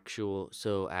you're actual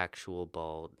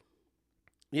bald.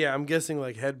 Yeah, I'm guessing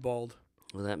like head bald.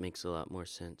 Well, that makes a lot more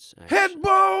sense. Head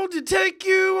bald to take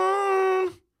you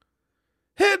on.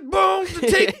 Head bald to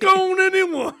take on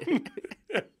anyone.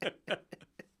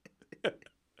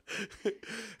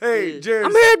 Hey, Jared.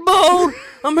 I'm head bald.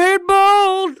 I'm head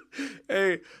bald.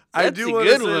 Hey, That's I do a want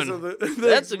to good say one. something.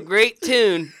 That's a great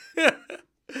tune.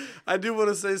 I do want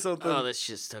to say something. Oh, that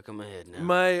shit's stuck in my head now.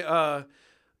 My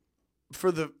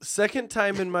for the second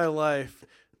time in my life,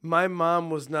 my mom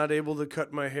was not able to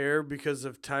cut my hair because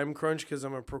of time crunch, because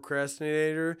I'm a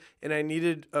procrastinator, and I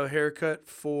needed a haircut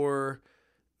for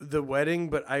the wedding,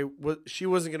 but she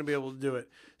wasn't going to be able to do it.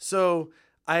 So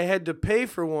I had to pay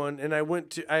for one, and I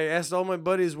asked all my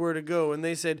buddies where to go, and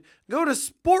they said, go to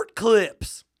Sport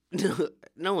Clips.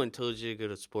 No one told you to go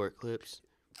to Sport Clips.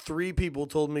 3 people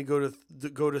told me go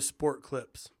to Sport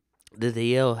Clips. Did they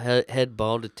yell head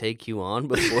bald to take you on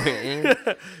beforehand?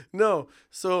 No.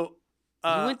 So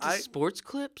You went to Sports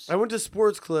Clips? I went to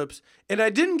Sports Clips, and I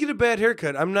didn't get a bad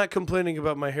haircut. I'm not complaining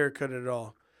about my haircut at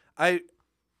all.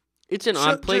 It's an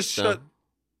odd place, though.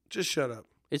 Just shut up.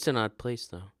 It's an odd place,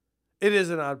 though. It is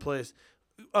an odd place.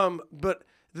 But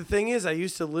the thing is, I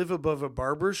used to live above a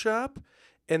barber shop,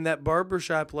 and that barber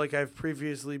shop, like I've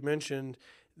previously mentioned,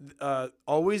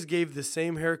 always gave the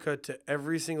same haircut to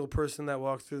every single person that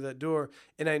walked through that door.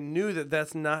 And I knew that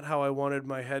that's not how I wanted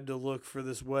my head to look for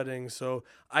this wedding, so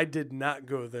I did not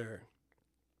go there.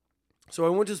 So I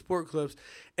went to Sport Clips,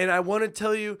 and I want to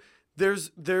tell you, there's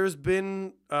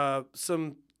been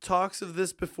some talks of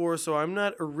this before, so I'm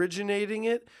not originating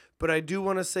it, but I do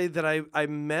want to say that I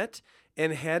met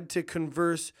and had to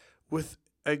converse with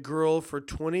a girl for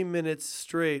 20 minutes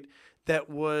straight that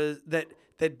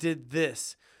did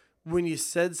this. When you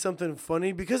said something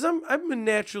funny, because I'm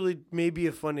naturally maybe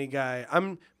a funny guy.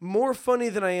 I'm more funny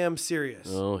than I am serious.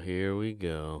 Oh, here we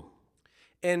go.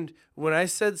 And when I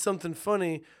said something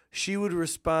funny, she would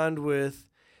respond with,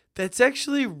 "That's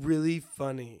actually really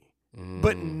funny,"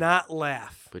 but not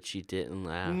laugh. But she didn't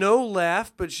laugh. No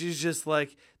laugh, but she's just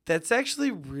like, "That's actually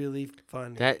really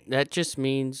funny." That just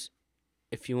means,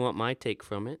 if you want my take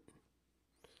from it,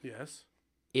 Yes.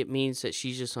 it means that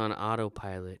she's just on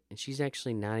autopilot, and she's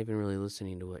actually not even really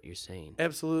listening to what you're saying.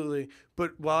 Absolutely.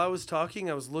 But while I was talking,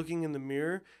 I was looking in the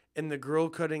mirror, and the girl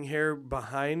cutting hair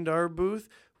behind our booth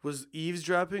was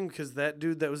eavesdropping because that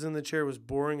dude that was in the chair was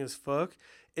boring as fuck.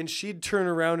 And she'd turn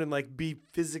around and like be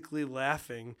physically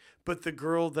laughing. But the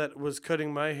girl that was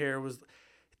cutting my hair was,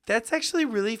 "That's actually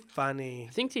really funny."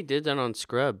 I think they did that on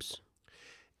Scrubs.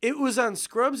 It was on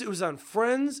Scrubs. It was on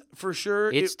Friends for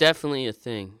sure. It's definitely a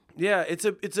thing. Yeah, it's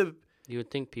a. You would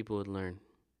think people would learn.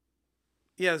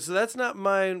 Yeah, so that's not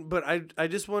mine, but I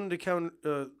just wanted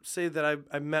to say that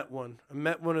I met one. I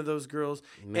met one of those girls,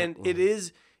 and it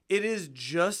is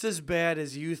just as bad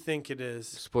as you think it is.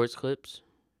 Sports Clips?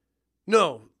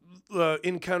 No,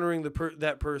 encountering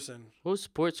that person. What was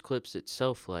Sports Clips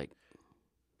itself like?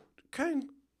 Kind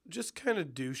of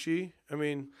douchey. I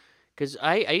mean, because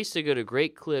I used to go to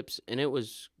Great Clips, and it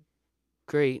was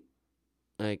great.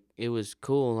 Like, it was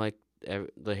cool. Like,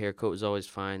 the haircut was always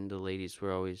fine. The ladies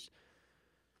were always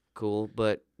cool.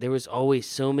 But there was always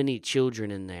so many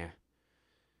children in there.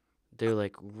 They're,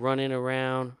 like, running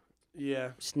around.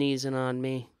 Yeah. Sneezing on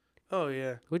me. Oh,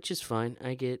 yeah. Which is fine.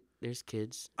 I get there's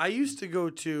kids. I used to go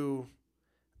to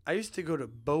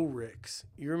Bo Rick's.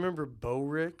 You remember Bo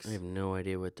Rick's? I have no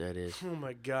idea what that is. Oh,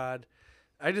 my God.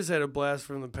 I just had a blast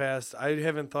from the past. I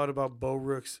haven't thought about Bo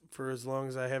Ricks for as long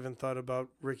as I haven't thought about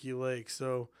Ricky Lake.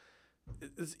 So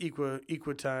it's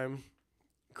equa time.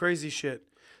 Crazy shit.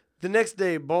 The next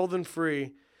day, Bald and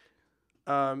Free,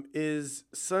 is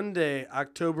Sunday,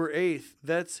 October 8th.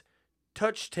 That's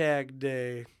Touch Tag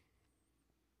Day.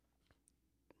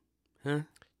 Huh?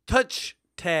 Touch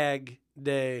Tag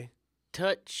Day.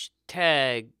 Touch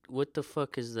Tag. What the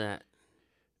fuck is that?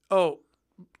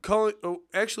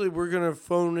 Actually, we're gonna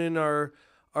phone in our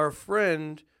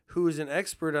friend who is an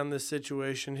expert on this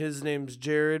situation. His name's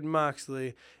Jarrod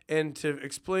Moxley, and to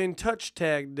explain Touch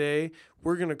Tag Day,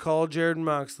 we're gonna call Jarrod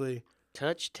Moxley.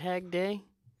 Touch Tag Day?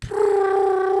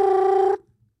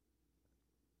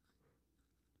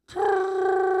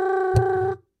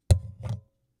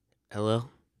 Hello?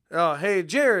 Oh, hey,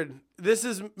 Jarrod. This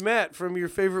is Matt from your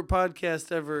favorite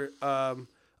podcast ever, A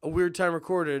Weird Time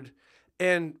Recorded,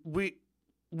 and we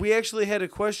actually had a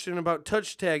question about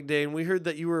Touch Tag Day, and we heard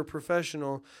that you were a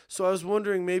professional. So I was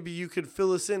wondering maybe you could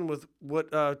fill us in with what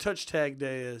Touch Tag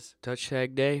Day is. Touch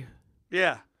Tag Day?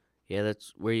 Yeah. Yeah,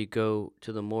 that's where you go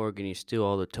to the morgue and you steal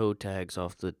all the toe tags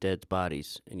off the dead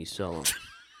bodies and you sell them.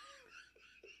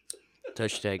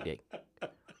 Touch Tag Day.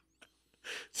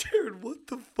 Jarrod, what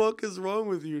the fuck is wrong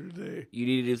with you today? You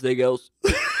need anything else?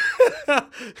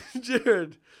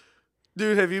 Jarrod.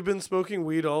 Dude, have you been smoking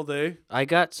weed all day? I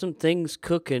got some things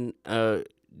cooking. Do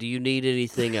you need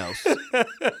anything else?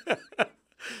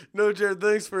 No, Jarrod,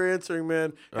 thanks for answering,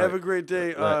 man. Have a great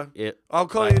day. Yeah. I'll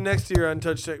call you next year on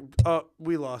Touch Tag.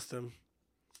 We lost him.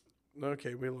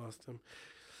 Okay, we lost him.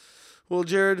 Well,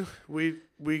 Jarrod, we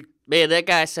Man, that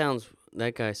guy sounds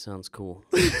cool.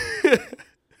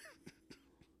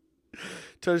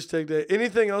 Touch Tag Day.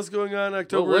 Anything else going on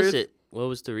October 8th? What was it? What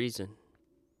was the reason?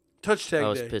 Touch Tag Day. I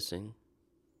was pissing.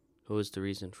 What was the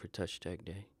reason for Touch Tag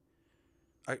Day?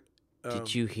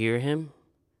 Did you hear him?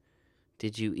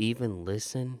 Did you even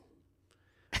listen?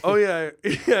 Oh, yeah. I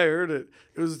heard it.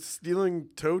 It was stealing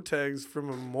toe tags from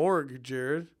a morgue,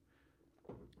 Jarrod.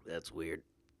 That's weird.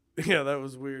 Yeah, that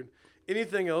was weird.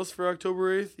 Anything else for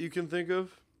October 8th you can think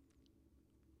of?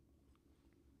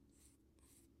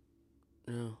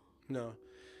 No.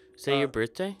 Is that your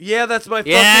birthday? Yeah, that's my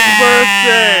fucking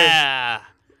birthday.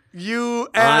 You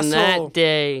asshole. On that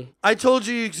day. I told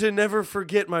you to never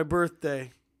forget my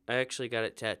birthday. I actually got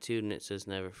it tattooed and it says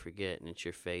never forget and it's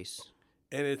your face.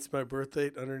 And it's my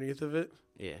birthday underneath of it?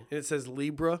 Yeah. And it says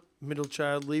Libra, middle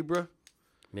child Libra.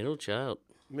 Middle child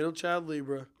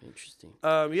Libra. Interesting.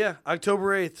 Yeah,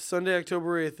 October 8th, Sunday,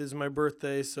 October 8th is my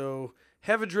birthday. So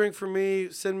have a drink for me.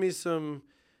 Send me some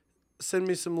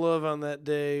love on that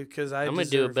day because I'm going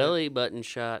to do a belly button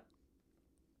shot.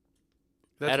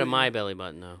 That's Out of what my belly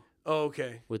button, though, Oh,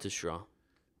 okay. with a straw.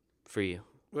 For you.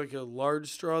 Like a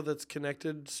large straw that's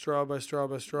connected straw by straw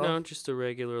by straw? No, just a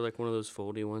regular, like one of those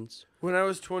foldy ones. When I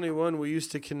was 21, we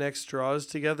used to connect straws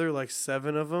together, like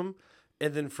 7 of them,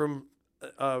 and then from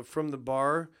the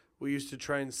bar, we used to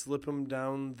try and slip them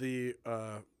down the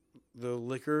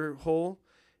liquor hole,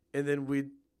 and then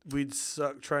we'd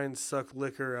try and suck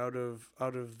liquor out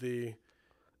of the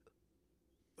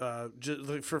just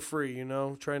like for free,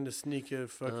 trying to sneak a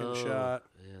fucking shot.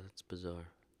 Yeah, that's bizarre.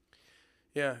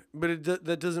 Yeah, but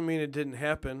that doesn't mean it didn't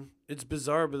happen. It's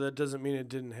bizarre, but that doesn't mean it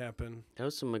didn't happen. That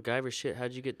was some MacGyver shit.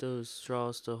 How'd you get those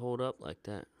straws to hold up like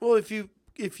that? Well, if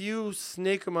you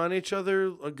snake them on each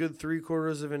other a good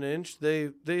 3/4 of an inch,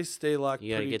 they stay locked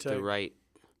You gotta pretty get tight. the right.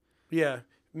 Yeah,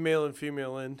 male and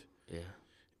female end. Yeah.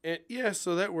 And yeah,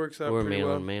 so that works out Or pretty mail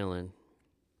well. and mail in.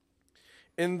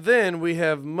 And then we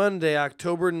have Monday,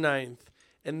 October 9th,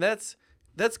 and that's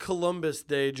Columbus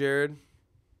Day, Jarrod.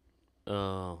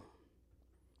 Oh.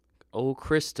 Old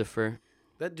Christopher.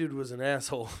 That dude was an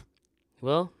asshole.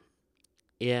 Well,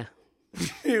 yeah.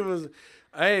 He was.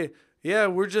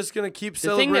 We're just gonna keep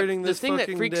celebrating this fucking day. The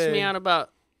thing that freaks me out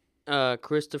about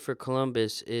Christopher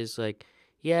Columbus is like,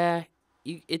 yeah,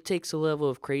 it takes a level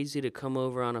of crazy to come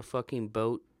over on a fucking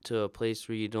boat to a place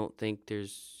where you don't think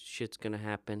there's shit's gonna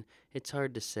happen. It's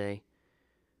hard to say.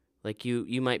 Like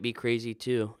you might be crazy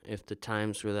too if the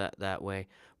times were that way.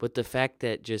 But the fact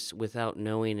that just without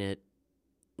knowing it,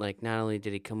 like not only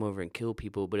did he come over and kill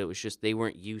people, but it was just they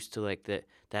weren't used to like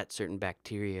that certain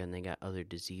bacteria and they got other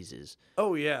diseases.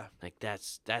 Oh yeah. Like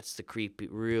that's the creepy,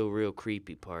 real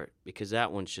creepy part because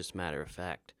that one's just matter of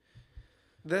fact.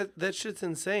 That shit's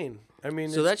insane. I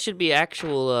mean, so that should be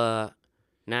actual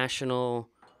national.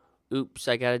 Oops,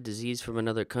 I got a disease from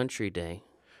another country day.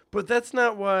 But that's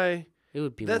not why. It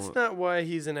would be. That's not why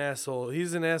he's an asshole.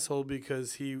 He's an asshole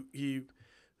because he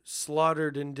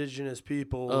slaughtered indigenous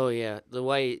people. Oh yeah, the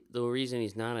reason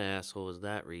he's not an asshole is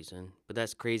that reason. But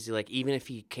that's crazy. Like even if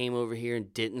he came over here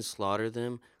and didn't slaughter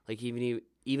them, like even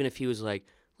if he was like,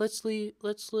 let's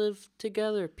live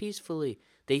together peacefully,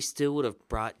 they still would have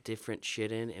brought different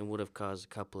shit in and would have caused a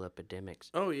couple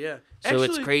epidemics. Oh yeah. So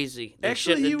it's crazy. They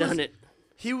shouldn't have done it.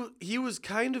 He was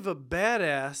kind of a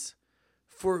badass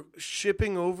for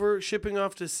shipping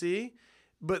off to sea,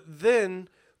 but then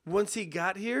once he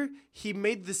got here, he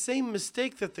made the same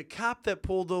mistake that the cop that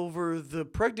pulled over the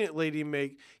pregnant lady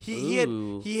made. He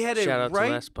had a shout out right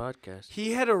to last podcast.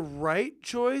 He had a right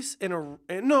choice and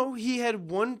he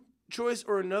had one choice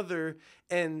or another,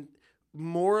 and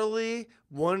morally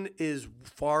one is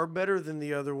far better than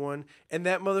the other one, and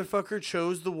that motherfucker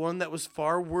chose the one that was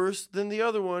far worse than the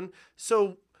other one.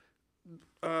 So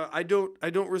I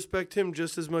don't respect him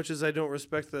just as much as I don't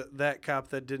respect that cop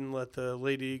that didn't let the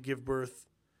lady give birth.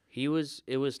 It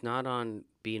was not on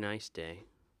Be Nice Day.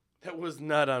 That was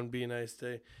not on Be Nice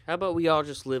Day. How about we all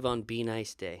just live on Be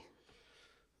Nice Day?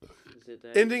 Is it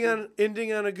that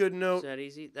ending on a good note. Is that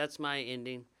easy? That's my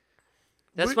ending.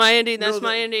 That's my ending. That's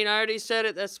my ending. I already said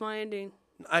it. That's my ending.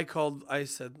 I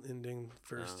said ending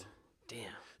first. Oh,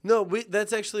 damn. No,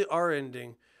 that's actually our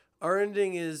ending. Our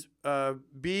ending is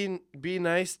be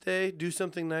nice day. Do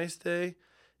something nice day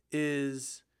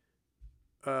is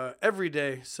every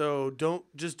day. So don't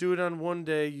just do it on one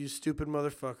day, you stupid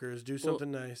motherfuckers. Do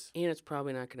something nice. And it's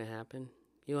probably not going to happen.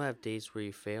 You'll have days where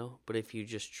you fail, but if you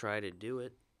just try to do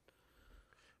it.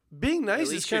 Being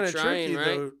nice is kind of tricky, right?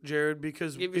 though, Jarrod,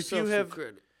 because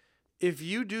if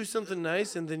you do something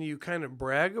nice and then you kind of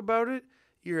brag about it,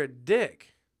 you're a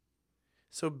dick.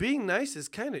 So being nice is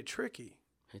kind of tricky.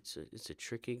 It's a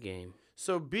tricky game.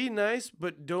 So be nice,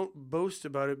 but don't boast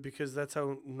about it because that's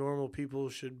how normal people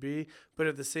should be. But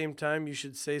at the same time, you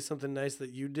should say something nice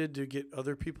that you did to get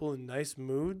other people in nice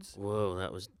moods. Whoa,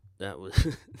 that was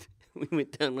we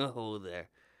went down the hole there.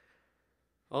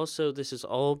 Also, this has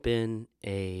all been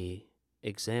a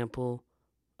example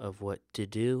of what to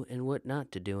do and what not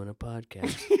to do in a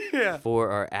podcast. Yeah.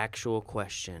 For our actual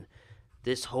question.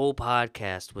 This whole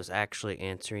podcast was actually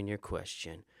answering your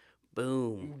question.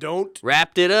 Boom.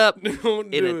 Wrapped it up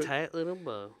in a tight little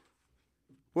bow.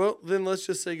 Well, then let's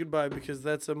just say goodbye because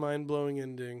that's a mind-blowing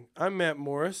ending. I'm Matt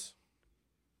Morris.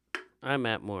 I'm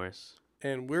Matt Morris.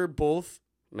 And we're both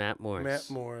Matt Morris. Matt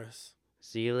Morris.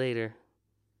 See you later.